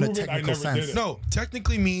something in a technical sense. No,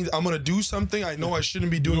 technically means I'm going to do something I know I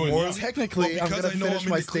shouldn't be doing more. Technically, I'm going to finish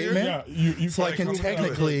my statement so I can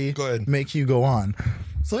technically make you go on.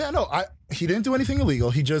 So yeah, no, he didn't do anything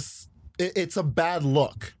illegal. He just, it's a bad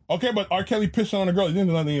look. Okay, but R. Kelly pissing on a girl. He didn't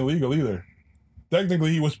do nothing illegal either.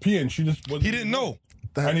 Technically, he was peeing. She just wasn't. He didn't know.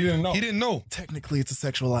 And he didn't know. He didn't know. Technically, it's a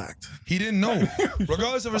sexual act. He didn't know.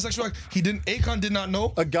 Regardless of a sexual act, Akon did not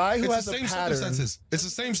know. A guy who has the same a pattern. Circumstances. It's the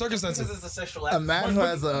same circumstances. This is a sexual act. A man who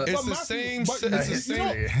has a. It's the same. It's the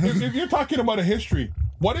same. If you're talking about a history,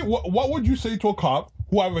 what would you say to a cop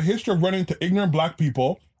who have a history of running into ignorant black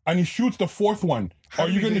people and he shoots the fourth one? Are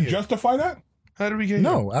you going to justify that? How did we get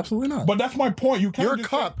No, absolutely not. But that's my point. You can't. You're a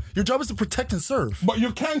cop. Your job is to protect and serve. But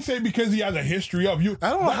you can't say because he has a history of you. I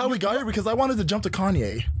don't know how we got here because I wanted to jump to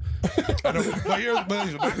Kanye. Back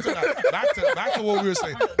to what we were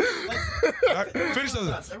saying. Finish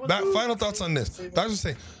those. Final thoughts on this. Back to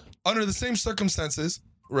saying, under the same circumstances,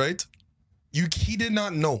 right? He did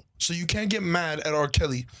not know, so you can't get mad at R.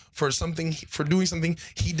 Kelly for doing something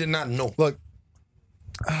he did not know. Look,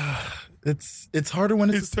 it's harder when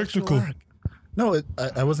it's a technical. Sexual act. No,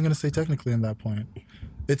 I wasn't going to say technically in that point.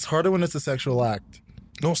 It's harder when it's a sexual act.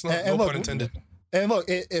 No, it's not. And no pun intended. And look,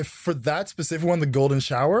 if for that specific one, the golden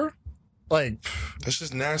shower, like that's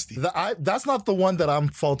just nasty. That's not the one that I'm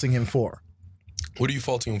faulting him for. What are you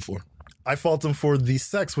faulting him for? I fault him for the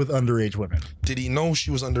sex with underage women. Did he know she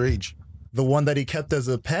was underage? The one that he kept as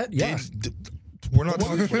a pet? Yeah. We're not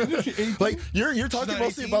talking about like you're talking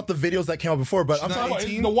mostly about the videos that came out before, but I'm talking about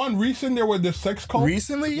the one recent there with the sex cult.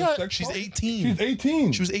 Recently, yeah, she's 18. She's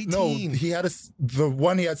 18. She was 18. No, he had the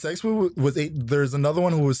one he had sex with was 8. There's another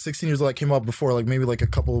one who was 16 years old that came out before, like maybe like a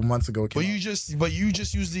couple of months ago. But you just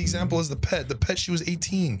used the example as the pet. The pet, she was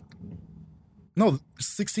 18. No,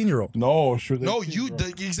 16-year-old. No, sure. No,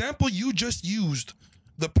 the example you just used.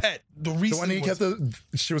 The pet, the recent one he kept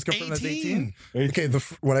she was confirmed as 18. Okay,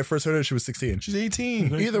 when I first heard her, she was 16. She's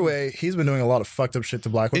 18. Either way, he's been doing a lot of fucked up shit to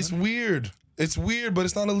black women. It's weird. It's weird, but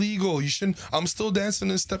it's not illegal. You shouldn't. I'm still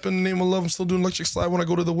dancing and stepping in the name of love. I'm still doing electric slide when I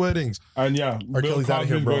go to the weddings. And yeah, R. Kelly's out of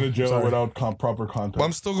here, bro. Going to jail without proper contact. But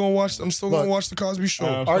I'm still gonna watch. I'm still gonna watch the Cosby Show.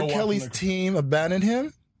 R. Kelly's team abandoned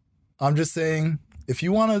him. I'm just saying, if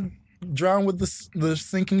you want to drown with the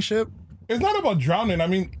sinking ship, it's not about drowning. I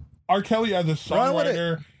mean, R. Kelly as a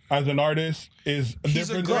songwriter. As an artist, is he's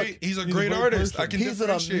a great artist. I can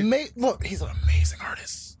differentiate. He's an amazing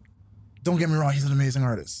artist. Don't get me wrong, he's an amazing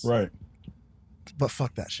artist. Right. But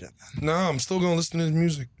fuck that shit, man. Nah, I'm still gonna listen to his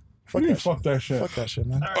music. Fuck that shit. Fuck that shit,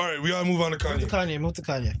 man. All right, we gotta move on to Kanye. Move to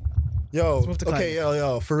Kanye. Yo, okay,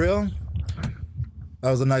 yo, for real.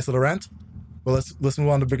 That was a nice little rant. Well, let's move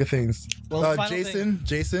on to bigger things. Well,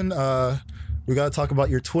 Jason, we gotta talk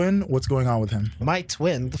about your twin. What's going on with him? My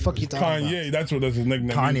twin? The fuck you talking about? Kanye, that's his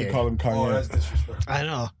nickname. Kanye. You call him Kanye. Oh, that's disrespectful. I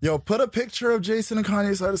know. Yo, put a picture of Jason and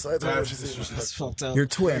Kanye side to side. That's fucked up. Your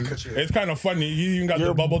twin. It's kind of funny. You even got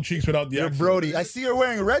the bubble cheeks without the Your accent. Brody. I see you're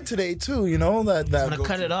wearing red today too. You know that. I'm gonna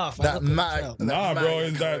cut it off. That Nah, bro,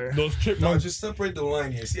 is that those No, chipmunks? just separate the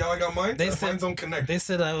line here. See how I got mine? Mine don't connect. They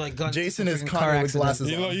said I like got Jason is car Kanye with accident.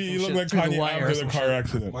 glasses on. You look like Through the Kanye wire or after some the car shit.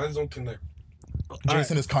 accident. Mine don't connect.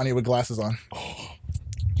 Jason is Kanye with glasses on.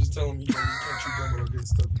 Just tell him you can't chew gum without getting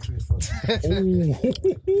stuck between his front.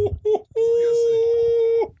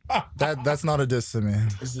 That's not a diss to me.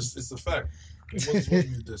 It's a fact. It wasn't supposed to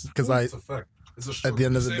be a diss. Because it's a fact. It's a at the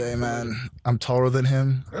end of the day, man, I'm taller than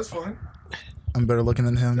him. That's fine. I'm better looking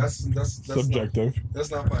than him. That's subjective.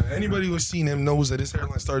 That's not fine. Anybody who's seen him knows that his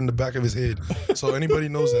hairline started in the back of his head. So anybody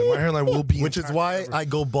knows that. My hairline will be which is why I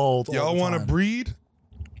go bald. Y'all want to breed?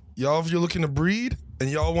 Y'all, if you're looking to breed and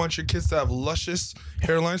y'all want your kids to have luscious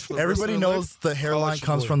hairlines for the everybody rest of their knows life, the hairline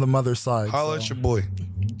comes from the mother's side. Holla at your boy.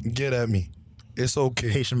 Get at me. It's okay.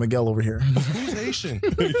 Haitian Miguel over here. Who's Haitian?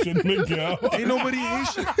 Haitian Miguel. Ain't nobody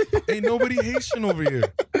Haitian. Ain't nobody Haitian over here.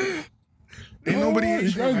 Ain't nobody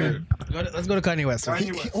Haitian over here. Let's go to Kanye West.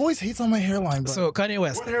 He always hates on my hairline, bro. So Kanye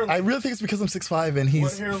West. I really think it's because I'm 6'5" and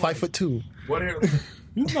he's 5'2". What hairline?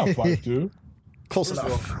 He's not 5'2". Close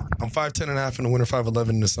enough. I'm 5'10" and a half in the winter, 5'11"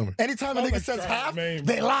 in the summer. Anytime a nigga says half,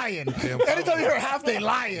 they lying. Anytime you hear half, they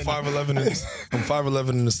lying. 5'11" I'm 5'11"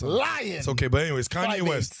 in the summer. Lying. It's okay, but anyways, Kanye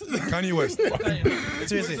West. Kanye West.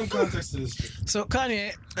 Seriously. Put some context to this. So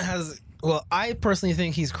Kanye has Well, I personally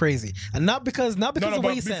think he's crazy, and not because of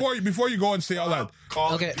what he said. Before you go and say all that,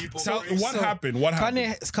 Okay, what happened? What happened?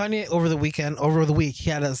 Kanye over the week, he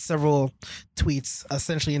had several tweets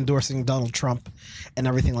essentially endorsing Donald Trump and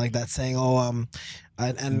everything like that, saying,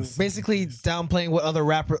 and basically downplaying what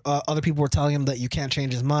other people were telling him, that you can't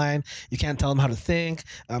change his mind, you can't tell him how to think.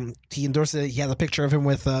 He endorsed it. He has a picture of him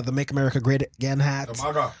with the "Make America Great Again" hat,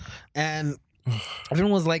 and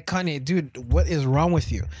everyone was like, "Kanye, dude, what is wrong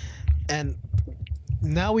with you?" And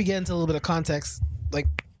now we get into a little bit of context. Like,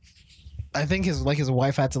 I think his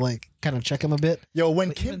wife had to like kind of check him a bit. Yo,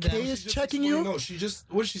 when Kim K is checking you, no, she just,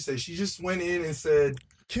 what did she say? She just went in and said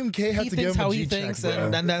Kim K had to give him how a he G-check, thinks,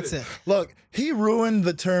 bro. and that's it. Look, he ruined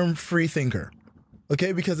the term free thinker.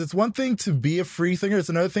 Okay, because it's one thing to be a free thinker, it's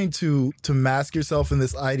another thing to mask yourself in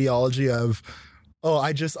this ideology of, oh,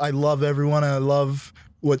 I love everyone, and I love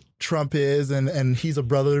what Trump is, and he's a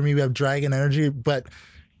brother to me. We have dragon energy, but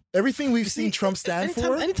everything we've seen Trump stand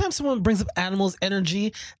for. Anytime someone brings up animals'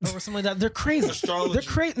 energy or something like that, they're crazy. They're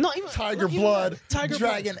crazy. Not even Tiger blood,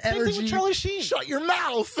 dragon energy. Same thing with Charlie Sheen. Shut your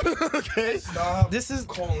mouth. Okay. Stop This is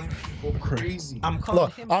calling people crazy. I'm calling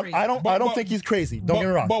Look, him crazy. I don't think he's crazy. Don't get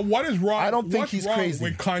me wrong. But what is wrong? I don't think what's he's wrong crazy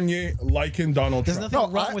with Kanye liking Donald There's Trump.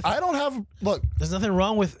 nothing No, wrong with I don't have. Look, There's nothing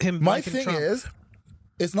wrong with him. my liking thing Trump. is,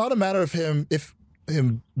 it's not a matter of him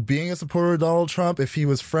being a supporter of Donald Trump. If he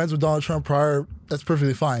was friends with Donald Trump prior, that's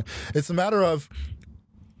perfectly fine. It's a matter of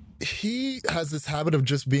he has this habit of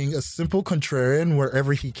just being a simple contrarian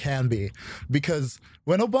wherever he can be. Because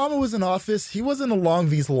when Obama was in office, he wasn't along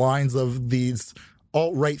these lines of these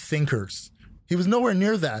alt-right thinkers. He was nowhere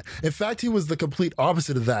near that. In fact, he was the complete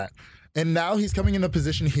opposite of that. And now he's coming in a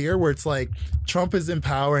position here where it's like Trump is in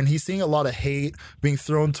power and he's seeing a lot of hate being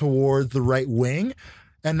thrown towards the right wing.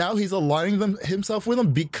 And now he's aligning himself with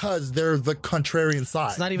them because they're the contrarian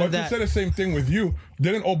side. It's not even But that. you said the same thing with you.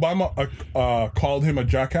 Didn't Obama called him a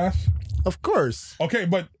jackass? Of course. Okay,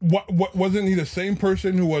 but what wasn't he the same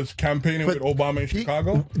person who was campaigning with Obama in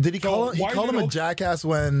Chicago? Did he call him? He why called him did a jackass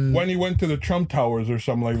when he went to the Trump Towers or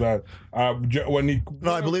something like that.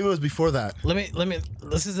 No, I believe it was before that. Let me.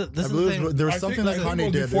 This is the thing. There was something that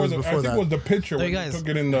Kanye did. It was before I think that. it was the picture when guys, he took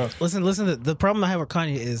it in the. Listen. The problem I have with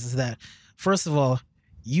Kanye is that, first of all,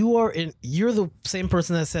 you're the same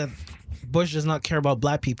person that said Bush does not care about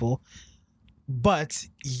black people, but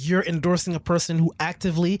you're endorsing a person who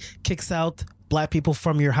actively kicks out black people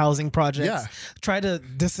from your housing projects. Yeah. Try to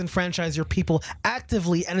disenfranchise your people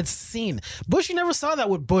actively, and it's seen. Bush, you never saw that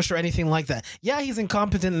with Bush or anything like that. Yeah, he's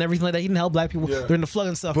incompetent and everything like that. He didn't help black people during the flood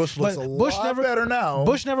and stuff. Bush looks lot better now.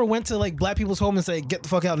 Bush never went to like black people's home and say, "Get the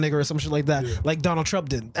fuck out, nigger," or some shit like that, like Donald Trump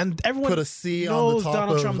did. And everyone Put a C on knows the top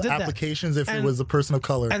Donald Trump of did that. applications if it And- was a person of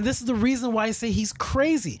color. And this is the reason why I say he's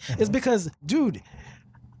crazy. Is because, dude,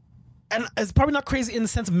 and it's probably not crazy in the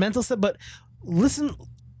sense of mental set, but listen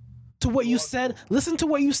to what you said. Listen to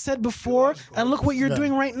what you said before, and look what you're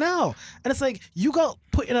doing right now. And it's like you got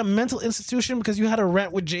put in a mental institution because you had a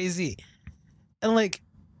rant with Jay-Z, and like.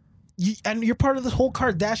 You're part of this whole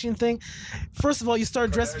Kardashian thing. First of all, you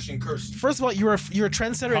started dressing. First of all, you're a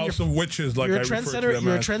trendsetter. House of Witches, like you're a I refer to trendsetter. them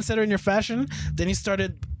You're a as. trendsetter in your fashion. Then you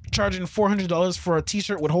started charging $400 for a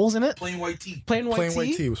T-shirt with holes in it. Plain white tee. Plain Plain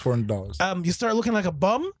white tee was $400. You start looking like a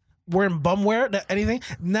bum, wearing bum wear, anything.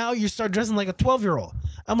 Now you start dressing like a 12-year-old.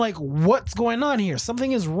 I'm like, what's going on here?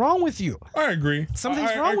 Something is wrong with you. I agree.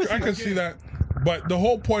 Something's wrong with I you. can see that. But the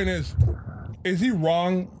whole point is he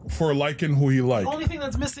wrong for liking who he likes? The only thing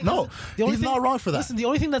that's missing. No, is, the only he's not wrong for that. Listen, the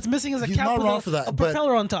only thing that's missing is a He's cap not with wrong for that. a but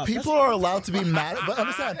propeller on top. People are allowed to be mad. But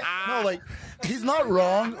understand, no, like he's not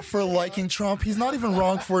wrong for liking Trump. He's not even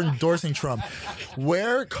wrong for endorsing Trump.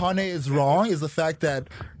 Where Kanye is wrong is the fact that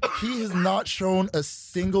he has not shown a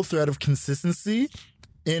single thread of consistency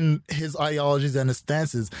in his ideologies and his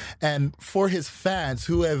stances. And for his fans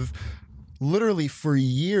who have literally for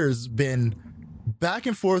years been back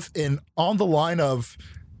and forth and on the line of,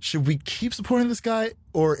 should we keep supporting this guy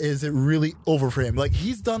or is it really over for him? Like,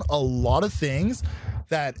 he's done a lot of things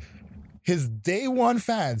that his day one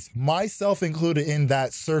fans, myself included in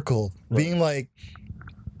that circle, being like,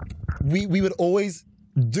 we would always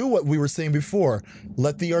do what we were saying before.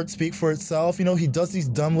 Let the art speak for itself. You know, he does these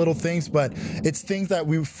dumb little things, but it's things that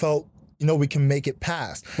we felt, you know, we can make it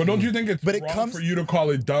past. But don't you think it's wrong for you to call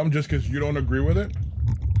it dumb just because you don't agree with it?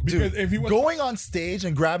 Because Dude, if he was going on stage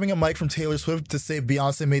and grabbing a mic from Taylor Swift to say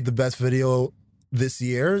Beyonce made the best video this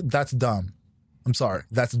year, that's dumb. I'm sorry,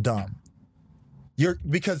 that's dumb.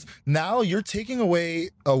 Because now you're taking away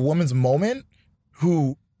a woman's moment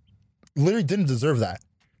who literally didn't deserve that.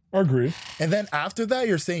 I agree. And then after that,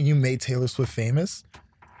 you're saying you made Taylor Swift famous?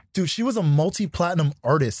 Dude, she was a multi-platinum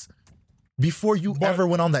artist before you ever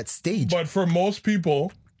went on that stage. But for most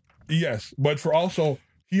people, yes. But for also,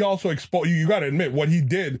 he also exposed. You got to admit what he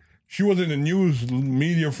did. She was in the news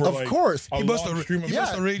media for of course. He must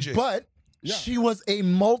have raged. But she was a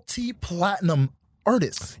multi-platinum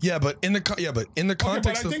artist. Yeah, but in the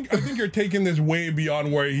context but I think you're taking this way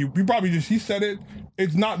beyond where he probably he said it.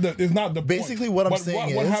 It's not the basically point. What I'm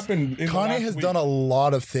saying what is happened Kanye has done a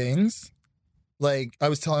lot of things. Like I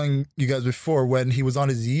was telling you guys before, when he was on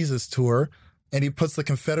his Yeezus tour and he puts the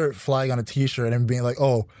Confederate flag on a t-shirt and being like,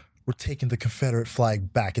 oh, we're taking the Confederate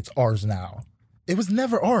flag back. It's ours now. It was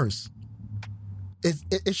never ours.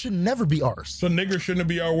 It should never be ours. So nigger shouldn't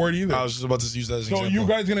be our word either. I was just about to use that as an example. example. You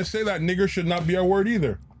guys gonna say that nigger should not be our word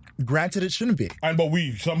either? Granted, it shouldn't be. But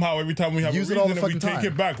we somehow every time we have use a it all reason the and we fucking take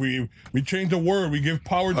time. it back. We change the word. We give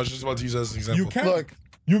power. I was just about to use that as an example. You can't. Look,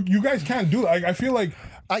 you guys can't do that. I feel like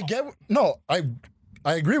I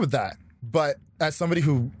agree with that. But as somebody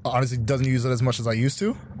who honestly doesn't use it as much as I used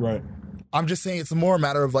to, right. I'm just saying it's more a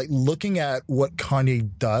matter of like looking at what Kanye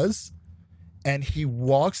does, and he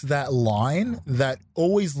walks that line that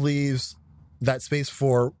always leaves that space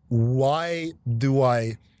for why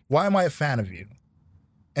am I a fan of you?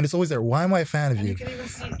 And it's always there. Why am I a fan of you?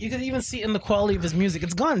 You can even see in the quality of his music.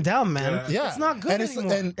 It's gone down, man. Yeah. It's not good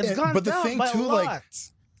anymore. It's gone but the down thing by too, a lot. like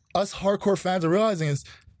us hardcore fans are realizing is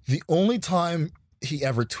the only time he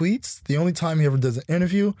ever tweets, the only time he ever does an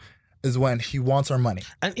interview is when he wants our money.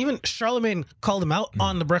 And even Charlemagne called him out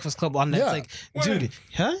on the Breakfast Club on that. Yeah. Like, dude,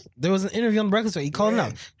 there was an interview on the Breakfast Club. He called him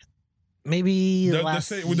out. Maybe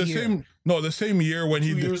the same year when he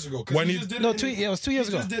 2 did. years ago. When he he just did No, it. it was 2 years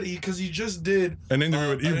ago. Because he just did an interview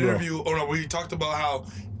with Ebro. Where he talked about how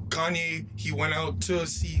Kanye, he went out to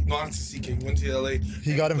see, not to CK, he went to LA.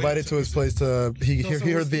 He got invited to his place to he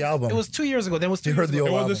heard the album. It was 2 years ago. Then it was 2 He years heard the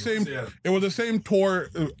ago. old It was album. the same. It was the same tour,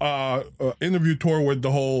 interview tour with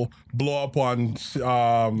the whole blow up on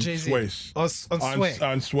Jay-Z. Sway. On Sway.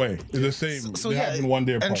 On Sway. It's the same. So they yeah, happened one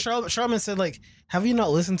day apart. and Charlemagne said, like, have you not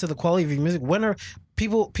listened to the quality of your music? When are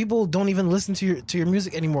people don't even listen to your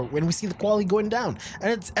music anymore? When we see the quality going down,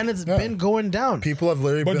 and it's been going down. People have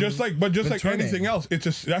literally But been, just like turning. anything else, it's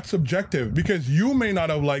just that's subjective because you may not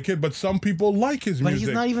have liked it, but some people like his But music.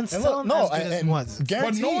 he's not even selling as good as he was. But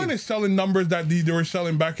guaranteed. no one is selling numbers that they were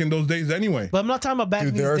selling back in those days anyway. But I'm not talking about back in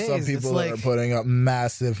Dude, these there are days. some It's people like, that are putting up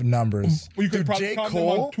massive numbers. You could Dude, probably J. count them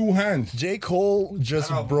on Cole, two hands. J. Cole just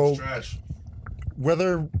That album broke. was trash.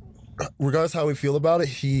 Whether, regardless how we feel about it,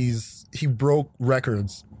 he broke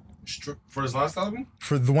records For his last album?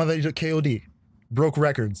 for the one that he did, KOD. Broke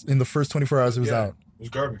records in the first 24 hours it was out. It was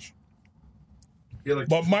garbage. Yeah, like,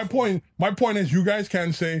 But my point is, you guys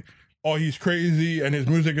can't say, "Oh, he's crazy and his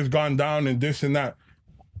music has gone down and this and that."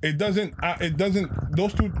 It doesn't.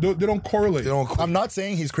 Those two, they don't correlate. I'm not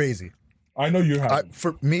saying he's crazy. I know you have,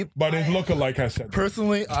 For me, but his lookalike has said.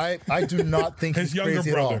 personally, I do not think His he's younger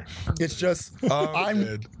crazy brother. at all. It's just I'm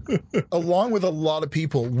good. along with a lot of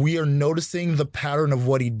people, we are noticing the pattern of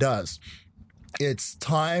what he does. It's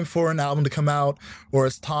time for an album to come out, or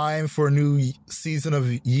it's time for a new season of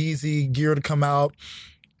Yeezy gear to come out.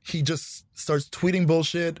 He just starts tweeting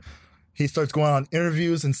bullshit. He starts going on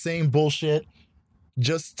interviews and saying bullshit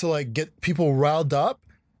just to like get people riled up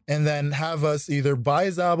and then have us either buy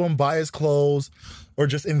his album, buy his clothes, or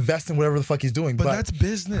just invest in whatever the fuck he's doing. But that's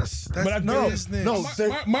business. That's But business. no,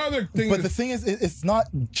 My other thing but is, the thing is, it's not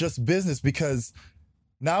just business because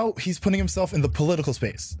now he's putting himself in the political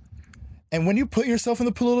space. And when you put yourself in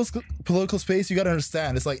the political space, you got to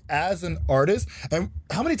understand, it's like as an artist, and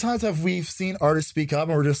how many times have we seen artists speak up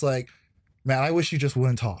and we're just like, man, I wish you just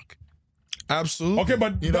wouldn't talk. Absolutely. okay,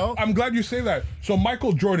 but You know? I'm glad you say that. So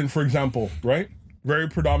Michael Jordan, for example, right? Very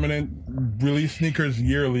predominant, release sneakers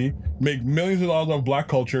yearly, make millions of dollars off black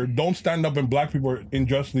culture, don't stand up when black people are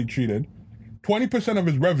unjustly treated. 20% of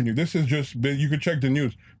his revenue, this is just, you could check the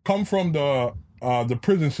news, come from the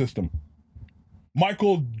prison system.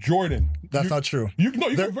 Michael Jordan. That's not true. You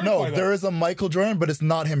can verify that. There is a Michael Jordan, but it's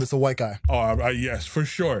not him. It's a white guy. Oh, yes, for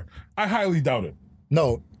sure. I highly doubt it.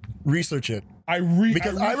 No, research it.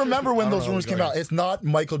 Because I remember when those rumors came out. It's not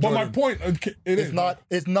Michael But Jordan. my point,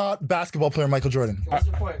 It's not basketball player Michael Jordan. what's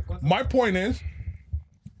your point? My point is,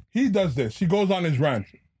 he does this. He goes on his rant.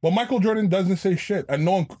 But Michael Jordan doesn't say shit, and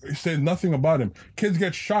no one says nothing about him. Kids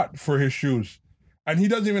get shot for his shoes, and he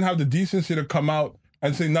doesn't even have the decency to come out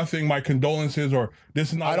and say nothing. My condolences, or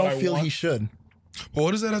this is not. I don't what feel want. he should. But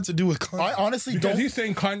what does that have to do with Kanye? I honestly Because don't. he's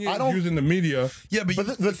saying Kanye I is don't- using the media. Yeah, but,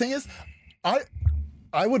 But the thing is,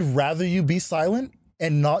 I would rather you be silent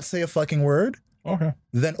and not say a fucking word Okay.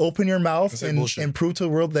 than open your mouth say and bullshit. prove to the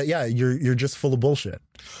world that you're just full of bullshit.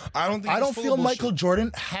 I don't think I he's don't full feel of bullshit. Michael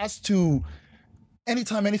Jordan has to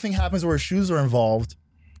anytime anything happens where shoes are involved,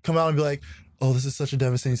 come out and be like, oh, this is such a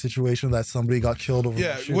devastating situation that somebody got killed over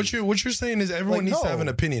Yeah, shoes. what you're saying is everyone Like, needs to no. have an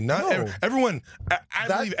opinion. Not No. everyone. I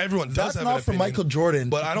believe everyone does That's have not an for opinion. Michael Jordan.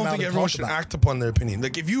 But to I come don't out think and everyone talk should about. act upon their opinion.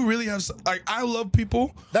 Like if you really have, like I love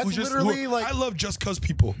people. That's who just, literally like- I love just cause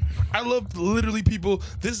people. I love literally people.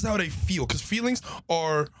 This is how they feel because feelings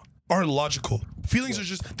aren't logical. Feelings are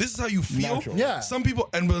just this is how you feel. Natural. Yeah. Some people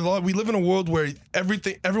and we live in a world where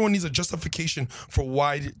everyone needs a justification for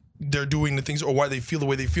why they're doing the things or why they feel the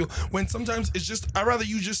way they feel. When sometimes it's just I'd rather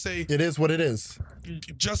you just say It is what it is.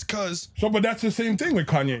 just cause. So, but that's the same thing with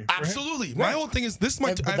Kanye. right? Absolutely. My whole thing is this. And,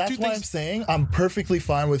 I but have that's two why things. I'm saying I'm perfectly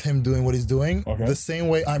fine with him doing what he's doing. Okay. The same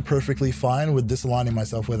way I'm perfectly fine with disaligning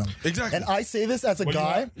myself with him. Exactly. And I say this as a But you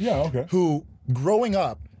guy have- yeah, okay. who, growing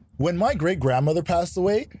up, when my great grandmother passed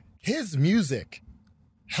away, his music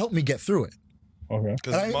helped me get through it. Okay.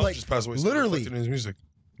 Because I- his mom like, just passed away. So literally. reflected in his music.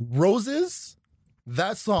 Roses,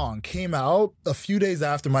 that song came out a few days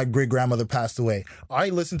after my great grandmother passed away. I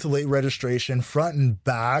listened to Late Registration front and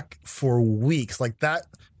back for weeks. Like that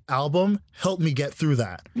album helped me get through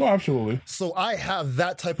that. No, absolutely. So I have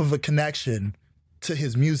that type of a connection to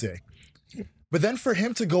his music. But then for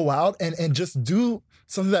him to go out and just do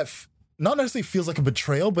something that not necessarily feels like a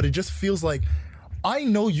betrayal, but it just feels like, I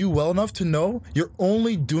know you well enough to know you're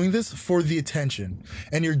only doing this for the attention.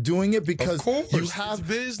 And you're doing it because course, you it's have,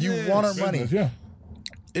 business. you want our money. Business, yeah.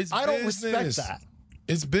 It's I don't business. respect that.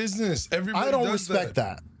 It's business. Everybody I don't does respect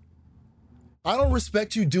that. I don't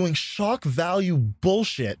respect you doing shock value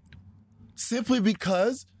bullshit simply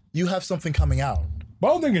because you have something coming out. But I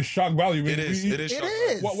don't think it's shock value. It is. It is. It shock is.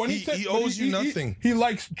 value. Well, when He said- but owes you nothing. He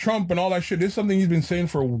likes Trump and all that shit. This is something he's been saying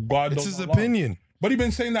for God It's knows his how long. opinion. But he's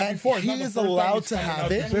been saying that And before. It's he not the is first time allowed he's to coming have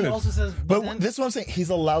out it. to And say he this. also says, But then- this is what I'm saying. He's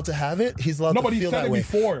allowed to have it. He's allowed No, to but he feel said that it way.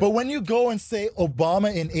 before. But when you go and say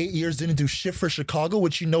Obama in 8 years didn't do shit for Chicago,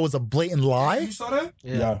 which you know is a blatant lie, You saw that?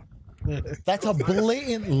 Yeah. that's a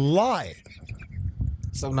blatant lie.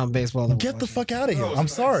 something on baseball. that Get we're the watching. fuck out of here. No, I'm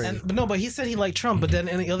it's sorry. But he said he liked Trump. But then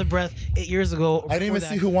in the other breath, 8 years ago, I didn't even before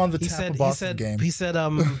see who won the he Tampa said, Boston he said, game.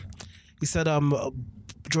 He said,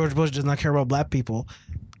 George Bush does not care about black people.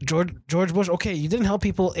 George Bush, okay, you didn't help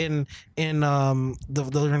people in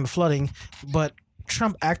during the flooding, but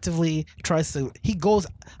Trump actively tries to. He goes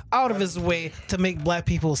out of his way to make black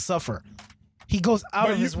people suffer. He goes out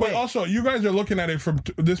of his way. But also, you guys are looking at it from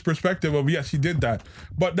this perspective of yes, he did that,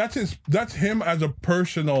 but that's him as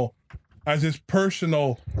his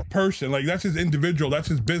personal person. Like that's his individual. That's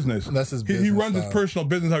his business. That's his He business, runs his personal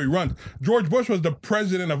business how he runs. George Bush was the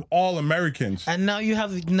president of all Americans. And now you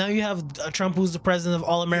have Trump, who's the president of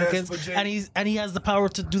all Americans, but Jay- and he has the power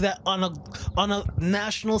to do that on a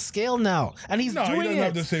national scale now, and he's No, he doing doesn't it.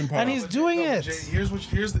 have the same power. And he's doing No, it. Jay, here's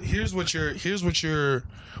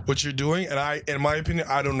what you're doing, and in my opinion,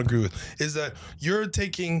 I don't agree with. Is that you're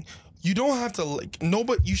taking. You don't have to like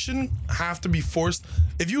nobody. You shouldn't have to be forced.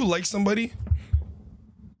 If you like somebody,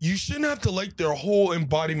 you shouldn't have to like their whole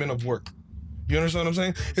embodiment of work. You understand what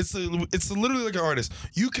I'm saying? It's literally like an artist.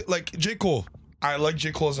 You can, like J. Cole. I like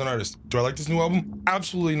J. Cole as an artist. Do I like this new album?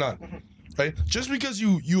 Absolutely not. Right? Just because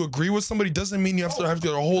you agree with somebody doesn't mean you have to have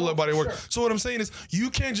their whole body of work. So what I'm saying is you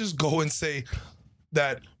can't just go and say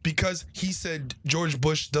that because he said George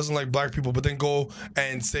Bush doesn't like black people, but then go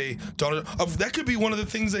and say Donald. That could be one of the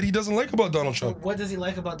things that he doesn't like about Donald Trump. What does he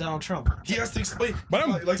like about Donald Trump? He has to explain. But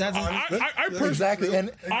I'm- like, That's- I personally, Exactly.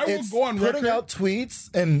 And I will it's go on putting record. out tweets,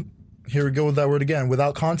 and here we go with that word again,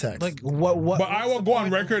 without context. Like what? But I will go on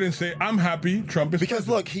record and say I'm happy Trump is because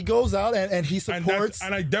president. look, he goes out and he And supports.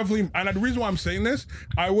 I definitely, and the reason why I'm saying this,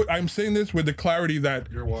 I'm saying this with the clarity that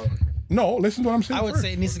You're wild. no, listen to what I'm saying. I would first.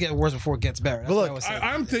 say it needs to get worse before it gets better. That's But what look,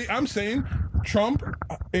 I would say. I'm saying Trump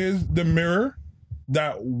is the mirror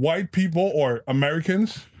that white people or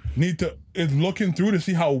Americans is looking through to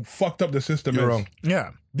see how fucked up the system You're is. wrong. yeah.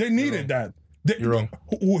 They needed that. You're wrong.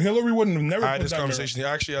 Hillary wouldn't have never. I had put this that mirror. conversation.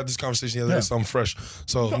 I actually had this conversation the other day, so I'm fresh.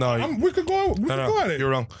 So no, We could go. We could go at it.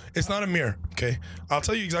 You're wrong. It's not a mirror. Okay, I'll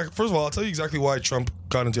tell you exactly. First of all, I'll tell you exactly why Trump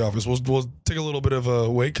got into office. We'll take a little bit of a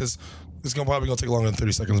wait because it's probably gonna take longer than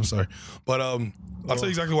 30 seconds. I'm sorry, but I'll tell you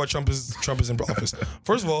exactly why Trump is in office.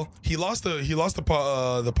 First of all, he lost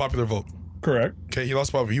the popular vote. Correct. Okay, he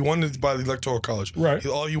lost popular. He won it by the electoral college. Right.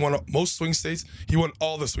 He won most swing states. He won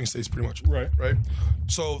all the swing states pretty much. Right. Right.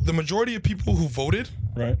 So the majority of people who voted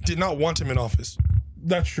Right. did not want him in office.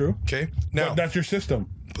 That's true. Okay. Now But that's your system.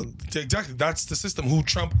 But exactly, that's the system who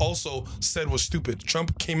Trump also said was stupid.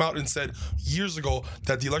 Trump came out and said years ago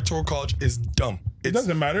that the Electoral College is dumb. It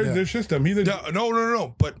doesn't matter. It's their system. He didn't.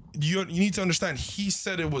 No. But you need to understand. He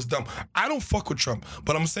said it was dumb. I don't fuck with Trump,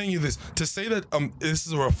 but I'm saying you this to say that this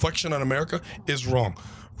is a reflection on America is wrong.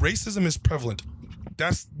 Racism is prevalent.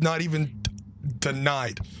 That's not even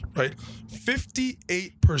denied, right?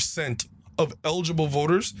 58% of eligible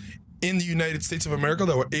voters in the United States of America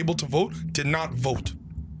that were able to vote did not vote.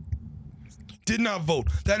 Did not vote.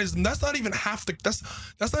 That's not even half the.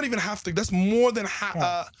 That's not even half the. That's more than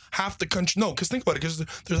half the country. No, because think about it. Because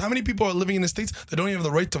there's how many people are living in the states that don't even have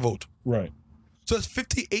the right to vote. Right. So that's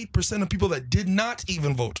 58% of people that did not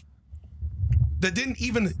even vote. That didn't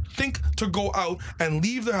even think to go out and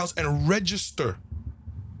leave their house and register.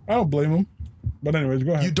 I don't blame them. But anyways,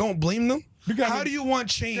 go ahead. You don't blame them? Because how do you want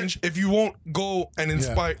change if you won't go and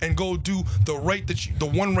inspire and go do the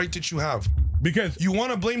one right that you have? Because you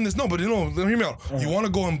want to blame this. No, but hear me out. You want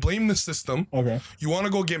to go and blame the system. Okay. You want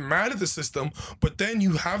to go get mad at the system, but then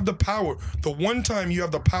you have the power. The one time you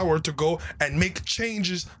have the power to go and make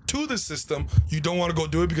changes to the system, you don't want to go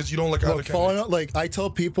do it because you don't like other candidates. Like I tell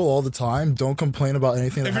people all the time, don't complain about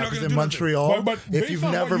anything that happens in Montreal. But if you've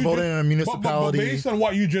never voted in a municipality. But based on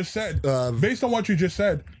what you just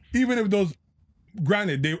said, even if those,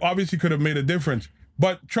 granted, they obviously could have made a difference,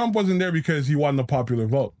 but Trump wasn't there because he won the popular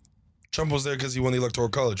vote. Trump was there because he won the Electoral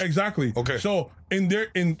College. Exactly. Okay. So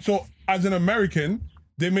so as an American,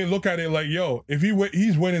 they may look at it like, yo, if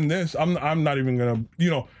he's winning this, I'm not even gonna, he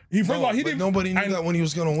didn't. Nobody knew that when he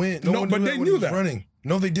was gonna win. But they knew that. Running.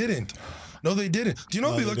 No, they didn't. Do you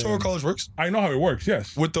know how the Electoral College works? I know how it works.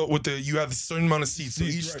 Yes. With the you have a certain amount of seats. So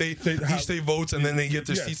each state votes, and then they get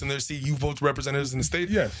their seats, and their seat. You vote representatives in the state.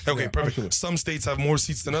 Yes. Okay. Perfect. Absolutely. Some states have more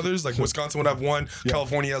seats than others. Like Wisconsin would have 1. Yeah.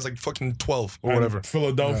 California has like fucking 12 or whatever.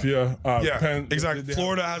 Philadelphia. Penn, exactly.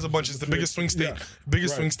 Florida has a bunch. It's the biggest swing state.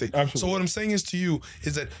 Biggest swing state. Absolutely. So what I'm saying is to you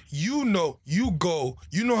is that you know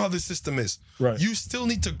how the system is. Right. You still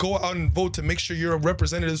need to go out and vote to make sure your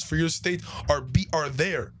representatives for your state are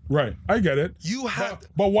there. Right. I get it. You have.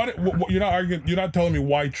 But what you're not arguing? You're not telling me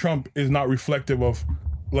why Trump is not reflective of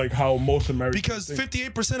like how most Americans. Because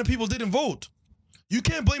 58% of people didn't vote. You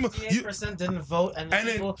can't blame them. 58% didn't vote,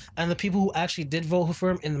 and the people who actually did vote for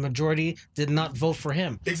him, in the majority, did not vote for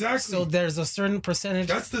him. Exactly. So there's a certain percentage.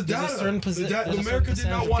 That's the data. America did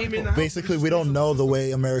not want him in the house. Basically, we don't know the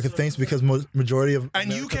way America thinks because majority of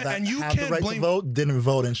America that have the right to vote didn't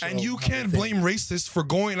vote and you can't blame racists for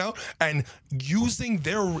going out and using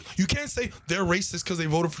their. You can't say they're racist because they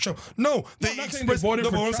voted for Trump. No, they expressed. What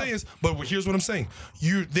I'm saying is, but here's what I'm saying.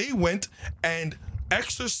 They went and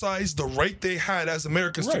exercise the right they had as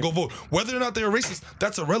Americans to go vote. Whether or not they're racist,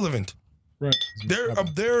 that's irrelevant. Right.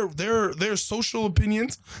 Their social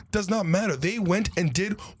opinions does not matter. They went and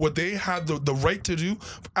did what they had the right to do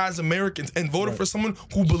as Americans and voted for someone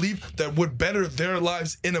who believed that would better their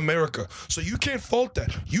lives in America. So you can't fault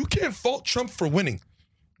that. You can't fault Trump for winning.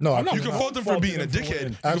 No, you can fault him for being a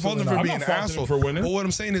dickhead. You can fault him for being an asshole. But what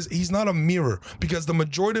I'm saying is he's not a mirror because the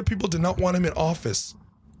majority of people did not want him in office.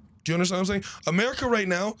 Do you understand what I'm saying? America right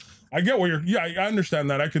now. I get what you're. Yeah, I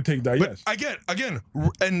understand that. I could take that. But yes. Again,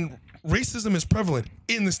 and racism is prevalent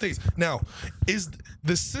in the States. Now, is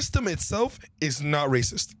the system itself is not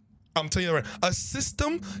racist. I'm telling you that right. A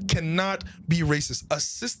system cannot be racist. A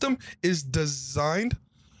system is designed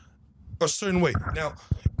a certain way. Now,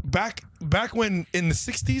 back when in the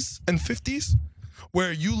 60s and 50s,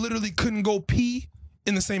 where you literally couldn't go pee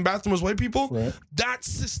in the same bathroom as white people, that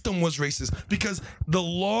system was racist because the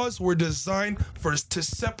laws were designed to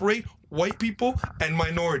separate white people and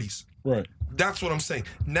minorities. Right. That's what I'm saying.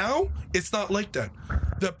 Now, it's not like that.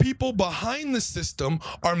 The people behind the system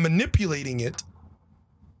are manipulating it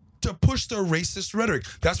to push their racist rhetoric.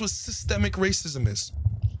 That's what systemic racism is.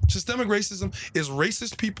 Systemic racism is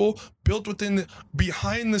racist people built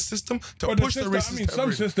behind the system to push the racist. I mean,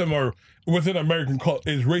 some system are within American culture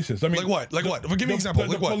is racist. I mean, like what? Give me an example.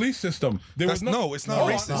 The police system. It's not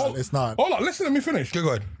racist. It's not. Hold on, listen. Let me finish. Go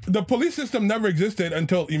ahead. The police system never existed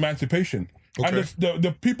until emancipation. Okay. And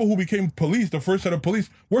the people who became police, the first set of police,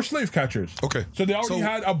 were slave catchers. Okay. So they already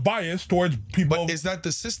had a bias towards people. But is that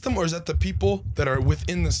the system or is that the people that are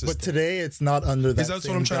within the system? But today it's not under that. That's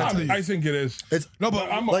what I'm trying to tell you. I think it is. It's no,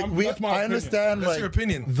 but I understand. That's your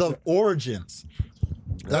opinion. The origins.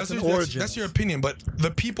 That's your opinion, but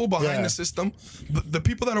the people behind the system, the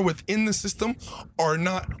people that are within the system are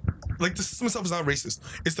not, like the system itself is not racist.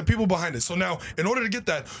 It's the people behind it. So now, in order to get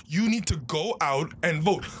that, you need to go out and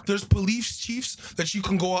vote. There's police chiefs that you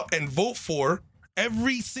can go out and vote for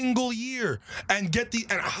every single year and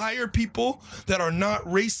hire people that are not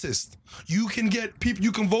racist. You can get people.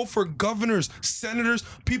 You can vote for governors, senators,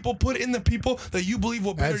 people. Put in the people that you believe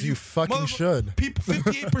will better As you fucking should. People,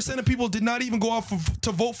 58% of people did not even go out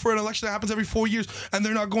to vote for an election that happens every 4 years, and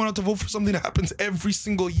they're not going out to vote for something that happens every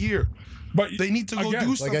single year. But They need to go again,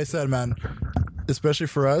 do something. Like I said, man, especially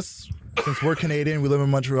for us, since we're Canadian, we live in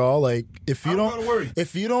Montreal. Like, if you I don't gotta worry.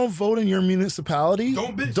 if you don't vote in your municipality,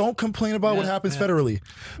 Don't bitch. don't complain about what happens federally.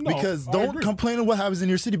 No, Because I don't agree. complain on what happens in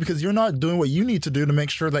your city because you're not doing what you need to do to make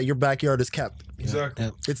sure that your backyard is kept. Exactly.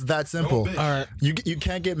 Yeah. It's that simple. bitch. All right. You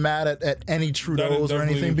can't get mad at any Trudeaus or definitely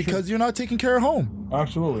anything true. because you're not taking care of home.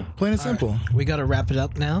 Absolutely. Plain and simple. We got to wrap it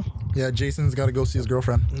up now. Yeah, Jason's got to go see his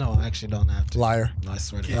girlfriend. No, I actually don't have to. Liar. No, I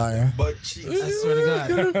swear to God. Liar. But I swear to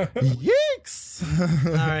God. Yikes.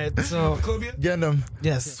 All right. So, Getting them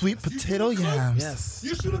yes. sweet potato yams. Yes.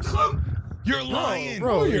 you shoot at the club. You're lying,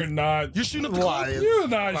 bro. No, you're not. You're shooting at the club. Lying. You're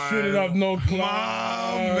not shooting up no My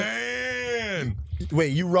cloud. man.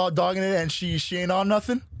 Wait, you raw dogging it and she ain't on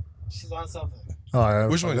nothing? She's on something. All right.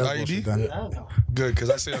 Which one? that's IUD? bullshit then. I don't know. Good, because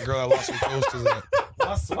I see a girl that lost her toes because of that.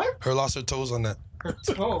 Lost what? Her lost her toes on that. Her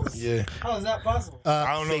toes. Yeah. How is that possible?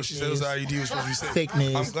 I don't know. Fake She said it was news. IUD was supposed to be safe. Fake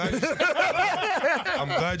news. I'm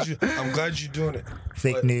glad you're doing it.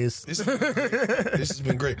 Fake But news. This has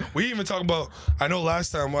been great. We even talked about. I know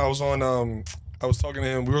last time I was on. I was talking to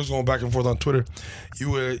him. We were going back and forth on Twitter.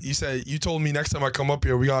 You said you told me next time I come up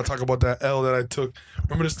here we gotta talk about that L that I took.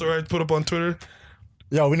 Remember the story I put up on Twitter?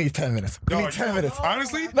 Yo, we need 10 minutes. We No, need 10 minutes.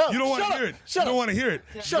 Honestly, No, you don't want to shut hear up, it. shut You don't up. want to hear it.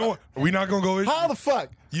 Shut up. We're not gonna go in. How the fuck?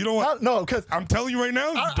 You don't want. No, because I'm telling you right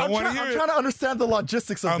now. You don't want to hear I'm it. trying to understand the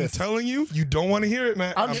logistics of I'm this. telling you, you don't want to hear it,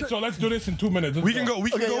 man. I'm So let's do this in 2 minutes. Let's we can go. We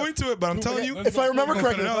can Okay, go yeah. into it, but I'm telling you. If I remember We're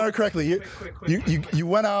gonna correctly, cut it out. you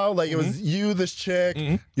went out like it was you, this chick,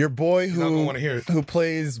 your boy not gonna who wanna hear it. who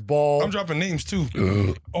plays ball. I'm dropping names too.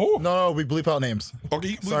 Oh, No, we bleep out names.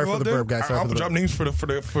 Okay, Sorry for the burp, guys. Sorry I'll for the drop burp.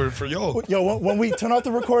 names for y'all. Yo, when we turn off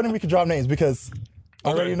the recording, we can drop names because I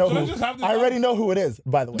already know so let's who. just have this I already know who it is.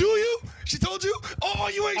 By the way. Do you? She told you? Oh,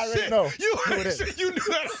 you ain't I already shit. know You who ain't it is. shit. You knew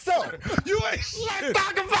that. So, you ain't shit. let's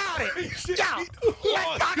talk about it. Shit. Yo, Oh,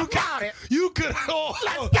 let's talk you about it. You could. Oh,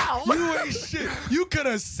 Let's go. You ain't shit. You could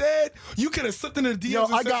have said. You could have slipped in the DMs Yo,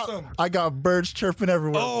 and said something. I got birds chirping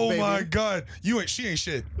everywhere. Oh baby. my God. She ain't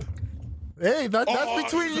shit. Hey, that's Oh,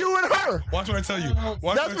 between you and her. Watch what I tell you.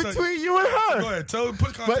 Watch That's what I tell you. between you and her. Go ahead.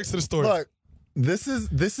 Put context to the story. Look, this is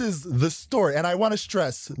the story, and I want to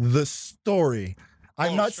stress the story.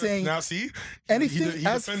 I'm Oh, not sure. saying Now see anything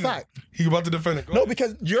as defended fact. it. He about to defend it. Go no ahead.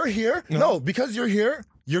 because you're here. No, because you're here.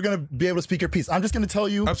 You're gonna be able to speak your piece. I'm just gonna tell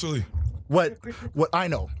you Absolutely. what I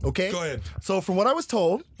know. Okay. Go ahead. So from what I was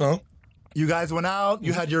told, Huh? you guys went out.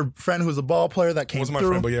 You had your friend who was a ball player that came Wasn't my through.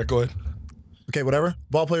 friend, but yeah, go ahead. Okay, whatever.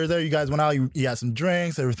 Ball players there. You guys went out. You had some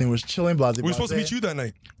drinks. Everything was chilling. Blah blah. We were supposed to meet you that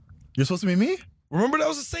night. You're supposed to meet me. Remember that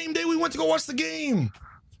was the same day we went to go watch the game.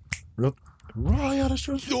 Real? Raw, yeah, that's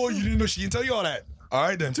true. Oh, you didn't know. She didn't tell you all that. All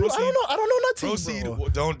right then. Dude, Proceed. I don't know nothing. Proceed. Bro. Well,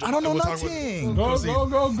 don't. I don't know we'll talk about- nothing. go,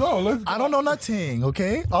 Proceed. go. Let's. I don't know nothing,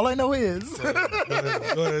 okay? All I know is. Go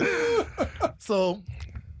ahead. So,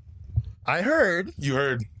 I heard You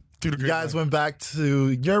heard. Through the you guys went back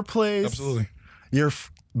to your place. Absolutely.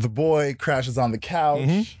 The boy crashes on the couch.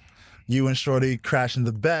 Mm-hmm. You and Shorty crash in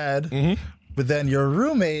the bed. But then your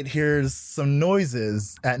roommate hears some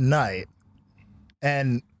noises at night.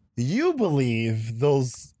 And you believe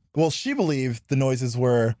those, well, she believed the noises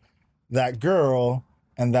were that girl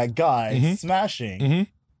and that guy Mm-hmm. smashing.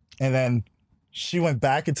 And then she went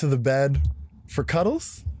back into the bed for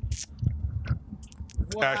cuddles.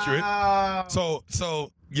 Accurate.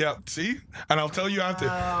 So yeah. See, and I'll tell you after.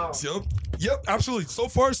 Yep. Absolutely. So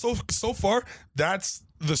far, that's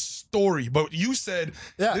the story. But you said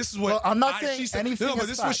Yeah. this is what Well, I'm not saying she said, anything No, but is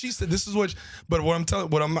this is what fact. she said. This is what. But what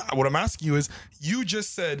I'm asking you is, you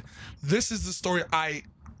just said this is the story I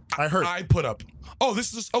heard. I put up. Oh,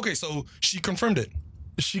 this is okay. So she confirmed it.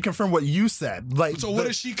 She confirmed what you said. Like, So what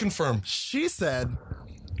did she confirm? she said,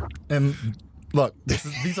 and look,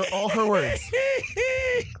 these are all her words.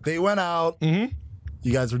 They went out.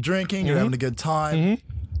 You guys were drinking. You're having a good time.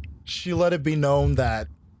 She let it be known that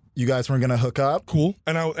you guys weren't gonna hook up. Cool.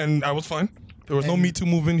 And I was fine. There was no Me Too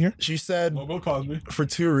move in here. She said Bill Cosby. for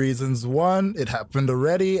two reasons. One, it happened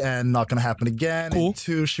already and not gonna happen again. Cool. And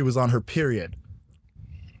two, she was on her period.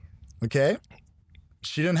 Okay?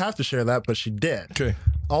 She didn't have to share that, but she did. Okay.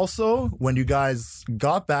 Also, when you guys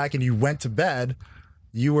got back and you went to bed,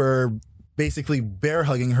 you were basically bear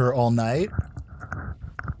hugging her all night.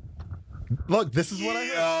 Look, this is what I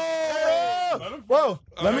heard. whoa.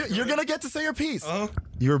 You're gonna get to say your piece. Uh-huh.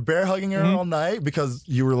 You were bear hugging her all night because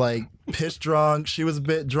you were like piss drunk. She was a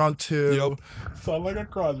bit drunk too. Yep. Sound like a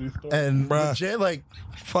Crosby story. And Bruh. legit, like,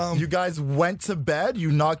 Fam. you guys went to bed,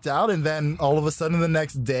 you knocked out, and then all of a sudden the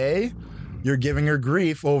next day, you're giving her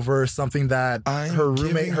grief over something that I'm her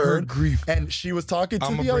roommate giving her heard. grief. And she was talking to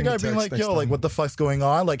I'ma the other bring guy, the being text like, next yo, like, time. what the fuck's going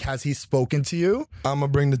on? Like, has he spoken to you? I'm gonna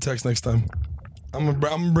bring the text next time. I'm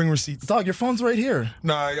gonna bring receipts. Dog, your phone's right here.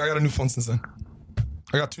 Nah, I got a new phone since then.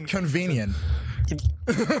 I got 2 new Convenient.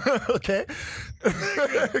 Okay?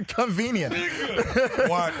 Convenient.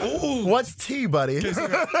 Why? Ooh. What's T, buddy? Okay, so,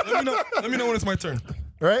 let me know when it's my turn.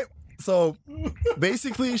 Right? So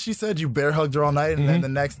basically, she said you bear hugged her all night, and then the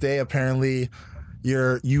next day, apparently,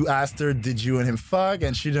 you asked her, did you and him fuck?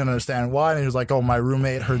 And she didn't understand why. And he was like, oh, my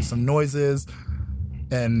roommate heard some noises,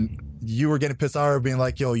 and you were getting pissed off, being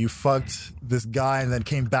like, yo, you fucked this guy and then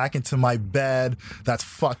came back into my bed. That's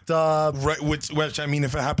fucked up. Right, which I mean,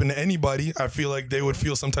 if it happened to anybody, I feel like they would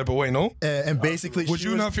feel some type of way. No, And basically, would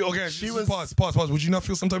you not feel? Okay, She just was. pause. Would you not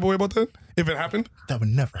feel some type of way about that if it happened? That would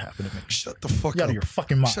never happen to me. Shut the fuck Get out up. of your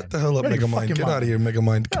fucking mind. Shut the hell up, Get out of your Megamind. fucking Get mind. out of here,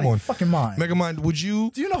 Megamind. Get out Come of your on, fucking mind. Megamind. Would you?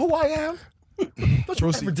 Do you know who I am? Don't you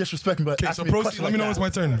Proceed. ever disrespect me, but Okay, ask so me a proceed. question Let me like know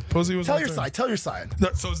it's that. my turn. Proceed was Tell my your turn. side. Tell your side.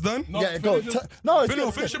 So it's done. Yeah, go. finish it. No, it's Finish-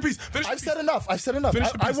 good. finish your piece. Finish your I've said piece. enough. I've said enough. Finish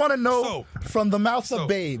your I piece. want to know from the mouth So, of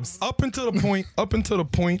babes. Up until the point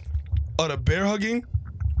of the bear hugging,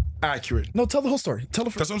 accurate. No, tell the whole story. Tell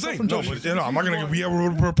the That's what I'm saying. from No, Josh. but, I'm not gonna be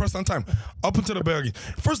able to press on time. Up until the bear hugging.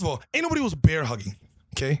 First of all, ain't nobody was bear hugging.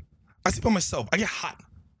 Okay, I sleep by myself. I get hot.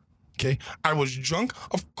 Okay, I was drunk.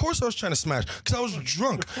 Of course, I was trying to smash because I was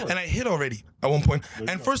drunk and I hit already at one point.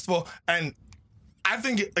 And first of all, and I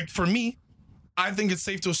think like for me, I think it's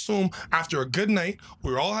safe to assume after a good night,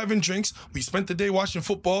 we were all having drinks. We spent the day watching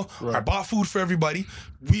football. I bought food for everybody.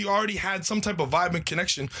 We already had some type of vibe and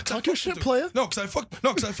connection. Talk your shit, player. No, because I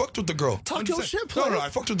fucked with the girl. Talk your 100%. shit, No, player. I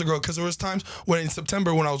fucked with the girl because there was times when in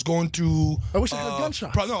September when I was going through. I wish I had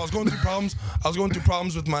gunshots. No, I was going through problems. I was going through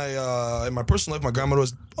problems with my in my personal life. My grandmother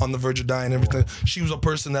was on the verge of dying and everything. She was a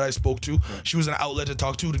person that I spoke to. She was an outlet to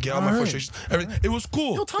talk to get out my All right. frustrations. Everything. It was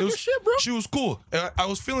cool. Yo, talk It your was- shit, bro. She was cool. I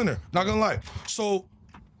was feeling her. Not gonna lie. So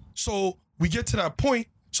we get to that point.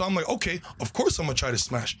 So I'm like, okay, of course I'm gonna try to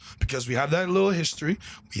smash because we have that little history.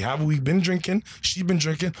 We've been drinking. She's been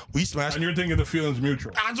drinking. We smashed. And you're thinking the feeling's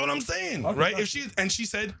mutual. That's what I'm saying, right? If she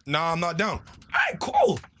said, "Nah, I'm not down." All right,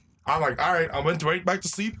 cool. I'm like, all right. I went right back to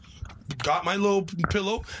sleep, got my little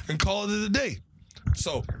pillow, and called it a day.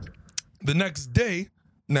 So the next day,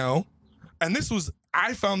 now, and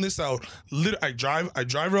I found this out. I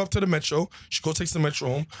drive her up to the metro. She takes the metro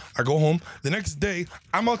home. I go home. The next day,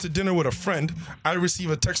 I'm out to dinner with a friend. I receive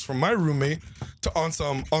a text from my roommate on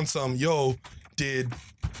some yo, did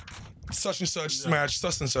such and such smash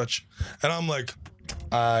such and such, and I'm like,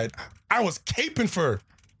 I was caping for her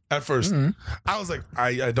at first. I was like,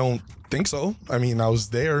 I don't think so. I mean, I was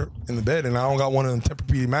there in the bed, and I don't got one of them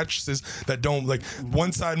Tempur-Pedic mattresses that don't like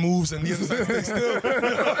one side moves and the other side stays still. You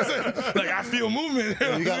know what I'm saying? Like I feel movement.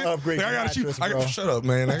 You gotta upgrade Like, your I gotta mattress, bro. shut up,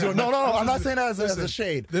 man. No, I'm not saying that as a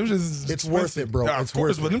shade. Them shits is It's worth it, bro. Yeah, It's of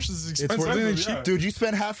course, worth but it. them shits is It's expensive. worth They it. ain't cheap. Dude, you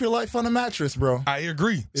spend half your life on a mattress, bro. I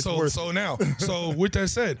agree. worth So with that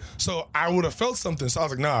said, so I would have felt something. So I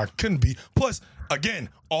was like, nah, I couldn't be. Plus, again,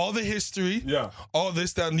 all the history, all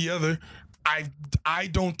this, that, and the other. I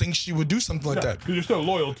don't think she would do something like that. Because you're still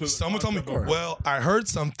loyal to. Someone told me, well, I heard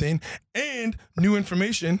something and new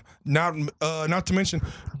information. Not to mention,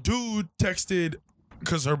 dude texted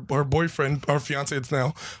because her boyfriend, her fiance, it's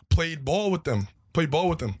now played ball with them.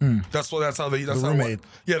 That's how they. That's The how. roommate.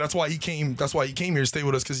 Yeah, that's why he came. That's why he came here to stay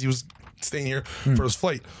with us because he was staying here for his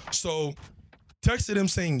flight. So, texted him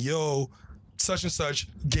saying, "Yo, such and such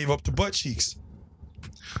gave up the butt cheeks."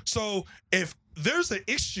 So if there's an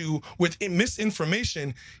issue with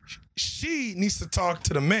misinformation, she needs to talk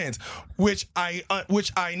to the man, which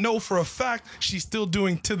I know for a fact she's still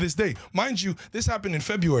doing to this day. Mind you, this happened in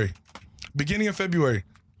February, beginning of February.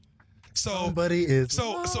 So Somebody is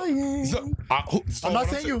lying. I'm not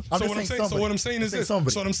saying you. I'm just saying somebody. So what I'm saying is this.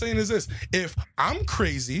 Somebody. So what I'm saying is this. If I'm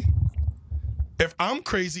crazy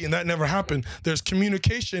and that never happened, there's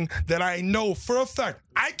communication that I know for a fact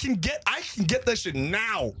I can get that shit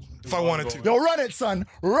now if I wanted to. Yo, run it, son.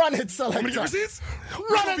 Run it, son, like Want me to get that. receipts?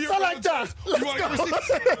 Run it, son, like that. Let's You want go.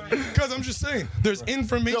 receipts? Because I'm just saying, there's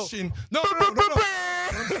information. No. No,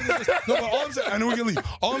 but all I'm saying, I know we can leave.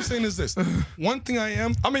 All I'm saying is this. One thing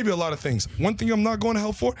I may be a lot of things. One thing I'm not going to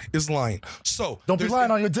hell for is lying. So Don't be lying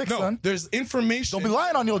on your dick, no, son. There's information. Don't be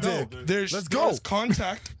lying on your No, dick. There's go. There's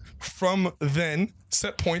contact from then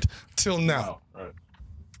set point till now.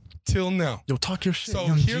 till now. Yo, talk your shit. So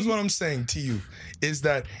Young here's G. what I'm saying to you is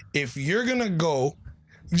that if you're gonna go,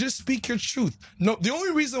 just speak your truth. No, the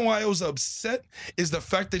only reason why I was upset is the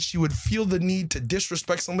fact that she would feel the need to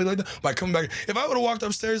disrespect somebody like that by coming back. If I would have walked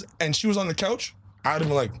upstairs and she was on the couch, I'd have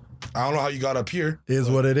been like, I don't know how you got up here. Is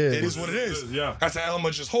what it is. It is what it is. Yeah. That's how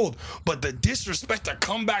much just hold. But the disrespect to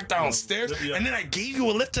come back downstairs and then I gave you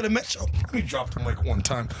a lift to the metro. Let me drop the mic one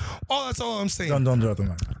time. Oh, that's all I'm saying. Don't drop the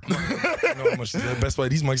mic. I know how much is that. Best Buy.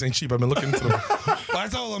 These mics ain't cheap. I've been looking into them. But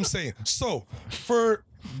that's all I'm saying. So for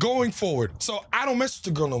going forward, so I don't mess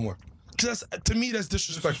with the girl no more. Cause to me that's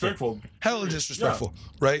disrespectful. Hella disrespectful,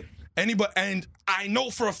 right? Anybody, and I know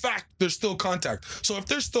for a fact there's still contact. So if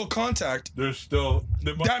there's still contact,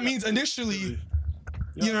 that means initially,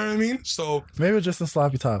 you know what I mean? So Maybe it's just some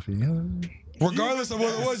sloppy toppy. regardless of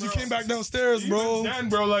what it was, you came back downstairs, bro. Then,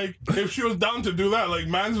 bro, like if she was down to do that, like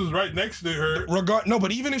Mans was right next to her. No,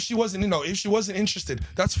 but even if she wasn't, if she wasn't interested,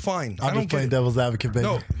 that's fine. I I'm don't just playing get it. devil's advocate, baby.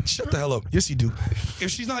 No, shut the hell up. Yes, you do. If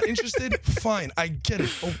she's not interested, fine. I get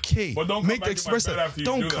it. Okay. But don't come back to my bed after you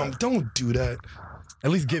do that. Don't do that. At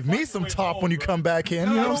least give me some top when you come back in.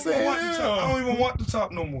 You know what I'm saying? I don't even want the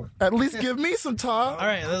top no more. At least give me some top. All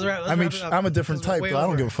right, let's wrap. I mean, I'm a different type, though. I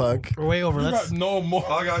don't give a fuck. We're way over. You Let's. got no more.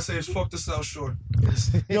 All I gotta say is fuck the South Shore.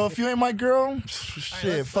 Yo, if you ain't my girl,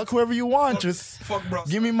 shit, fuck whoever you want. Just Fuck bro.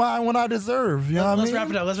 give me mine when I deserve. You know what I Let's mean? wrap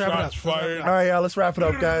it up. Let's wrap it up. Shots fired. All right, yeah, let's wrap it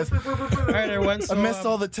up, guys. All right, everyone. So, Amidst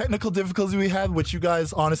all the technical difficulties we had, which you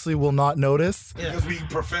guys honestly will not notice, Because we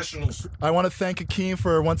professionals. I want to thank Akeem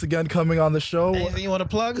for once again coming on the show. anything you want to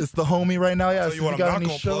plug? It's the homie right now. Yeah, Tell so you you what, I'm got not any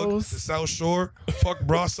gonna plug. The shows? South Shore. Fuck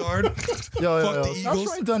Brossard. Yo, Fuck the South Eagles.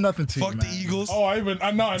 Shore ain't done nothing to Fuck you, the man. Eagles. Oh, I know who it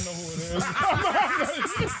is.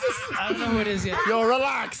 I don't know who it is yet. Yo,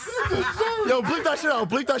 relax. Yo, bleep that shit out.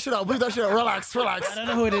 Bleep that shit out. Bleep that shit out. Relax, relax. I don't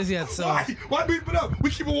know who it is yet. So Why beat it up? We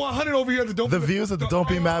keep it 100 over here at the Don't The views of the Don't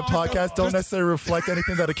Be Mad podcast don't necessarily reflect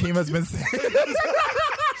anything that Akeem has been saying.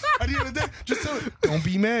 At the end of the day, just tell it. Don't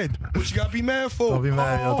be mad. What you gotta be mad for? Don't be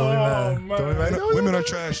mad, yo. Don't be mad. man. Don't be mad. Yo, Women yo, are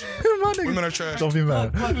trash. my nigga. Women are trash. Don't be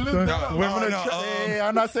mad. No, Women are no, trash. Hey,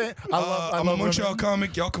 I'm not saying. I love I'm a Montreal women.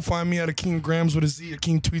 comic. Y'all can find me at Akeem Grams with a Z,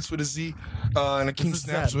 Akeem Tweets with a Z, and Akeem This is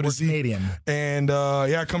Snaps Zed. with a We're Z. Canadian. And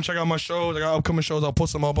yeah, come check out my shows. I got upcoming shows. I'll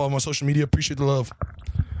post them up on my social media. Appreciate the love.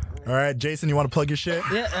 All right, Jason, you want to plug your shit?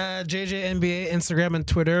 yeah, JJNBA, Instagram and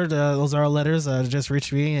Twitter. Those are our letters. Just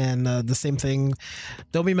reach me, and the same thing.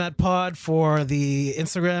 Don't Be Mad Pod for the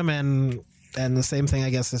Instagram, and the same thing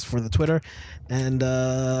I guess is for the Twitter. And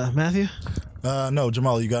Matthew. No,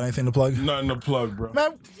 Jamal, you got anything to plug? Nothing to plug, bro.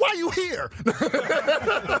 Man, why you here?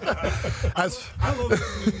 As, I love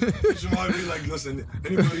it. Jamal be like, listen,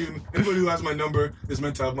 anybody who has my number is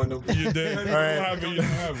meant to have my number. You did. You don't have it. You don't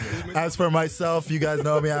have it. as for myself, you guys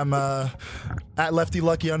know me. I'm at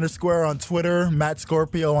LeftyLucky_ on Twitter, Matt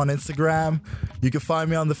Scorpio on Instagram. You can find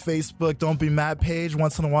me on the Facebook Don't Be Mad page.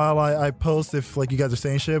 Once in a while, I post if like you guys are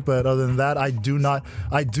saying shit. But other than that, I do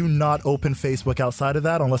not open Facebook outside of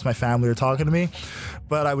that unless my family are talking to me.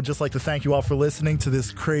 But I would just like to thank you all for listening to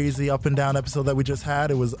this crazy up and down episode that we just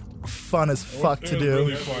had. It was fun as fuck to It was do.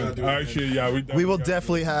 really fun. Actually, yeah, We will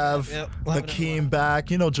definitely have Yep, we'll have Akeem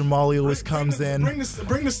back. You know, Jamali always comes in. Bring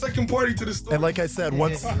the second party to the story. And like I said,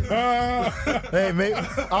 once hey, mate,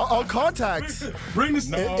 I'll contact. Bring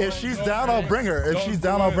the If she's down, I'll bring her. If she's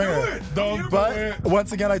down, I'll bring her. Don't do But it.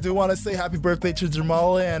 once again, I do want to say happy birthday to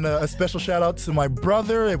Jamal and a special shout out to my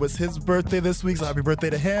brother. It was his birthday this week, so happy birthday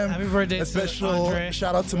to him. Happy birthday A to special Andre.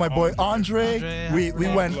 shout out to my boy Andre. Andre, We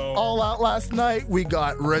went all out last night. We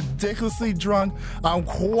got ridiculously drunk. I'm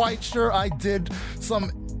quite sure I did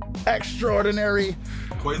some extraordinary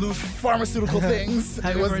Quaalude. pharmaceutical things.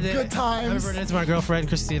 Happy It was birthday. good times. Happy birthday to my girlfriend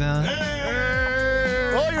Christina.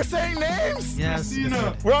 Oh, you're saying names? Yes.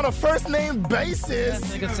 Christina. We're on a first name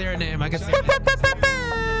basis. I can say her name. I can say her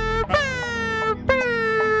name.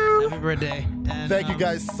 Happy birthday. And, Thank you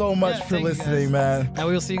guys so much yeah, for thank you listening, guys. man. And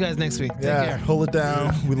we will see you guys next week. Take Yeah, care. hold it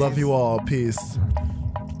down. We love you all. Peace.